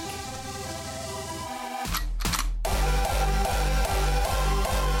next week.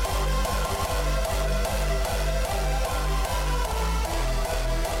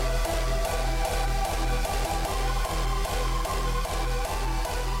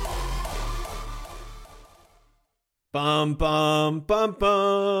 Bum, bum, bum,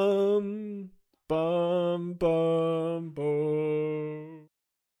 bum. Bum, bum, bum.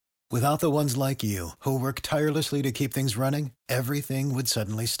 Without the ones like you, who work tirelessly to keep things running, everything would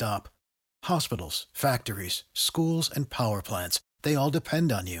suddenly stop. Hospitals, factories, schools, and power plants, they all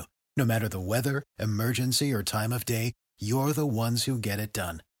depend on you. No matter the weather, emergency, or time of day, you're the ones who get it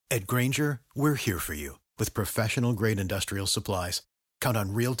done. At Grainger, we're here for you with professional-grade industrial supplies. Count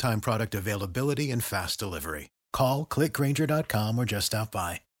on real-time product availability and fast delivery. Call, click Grainger.com, or just stop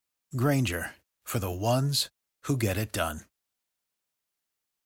by. Grainger, for the ones who get it done.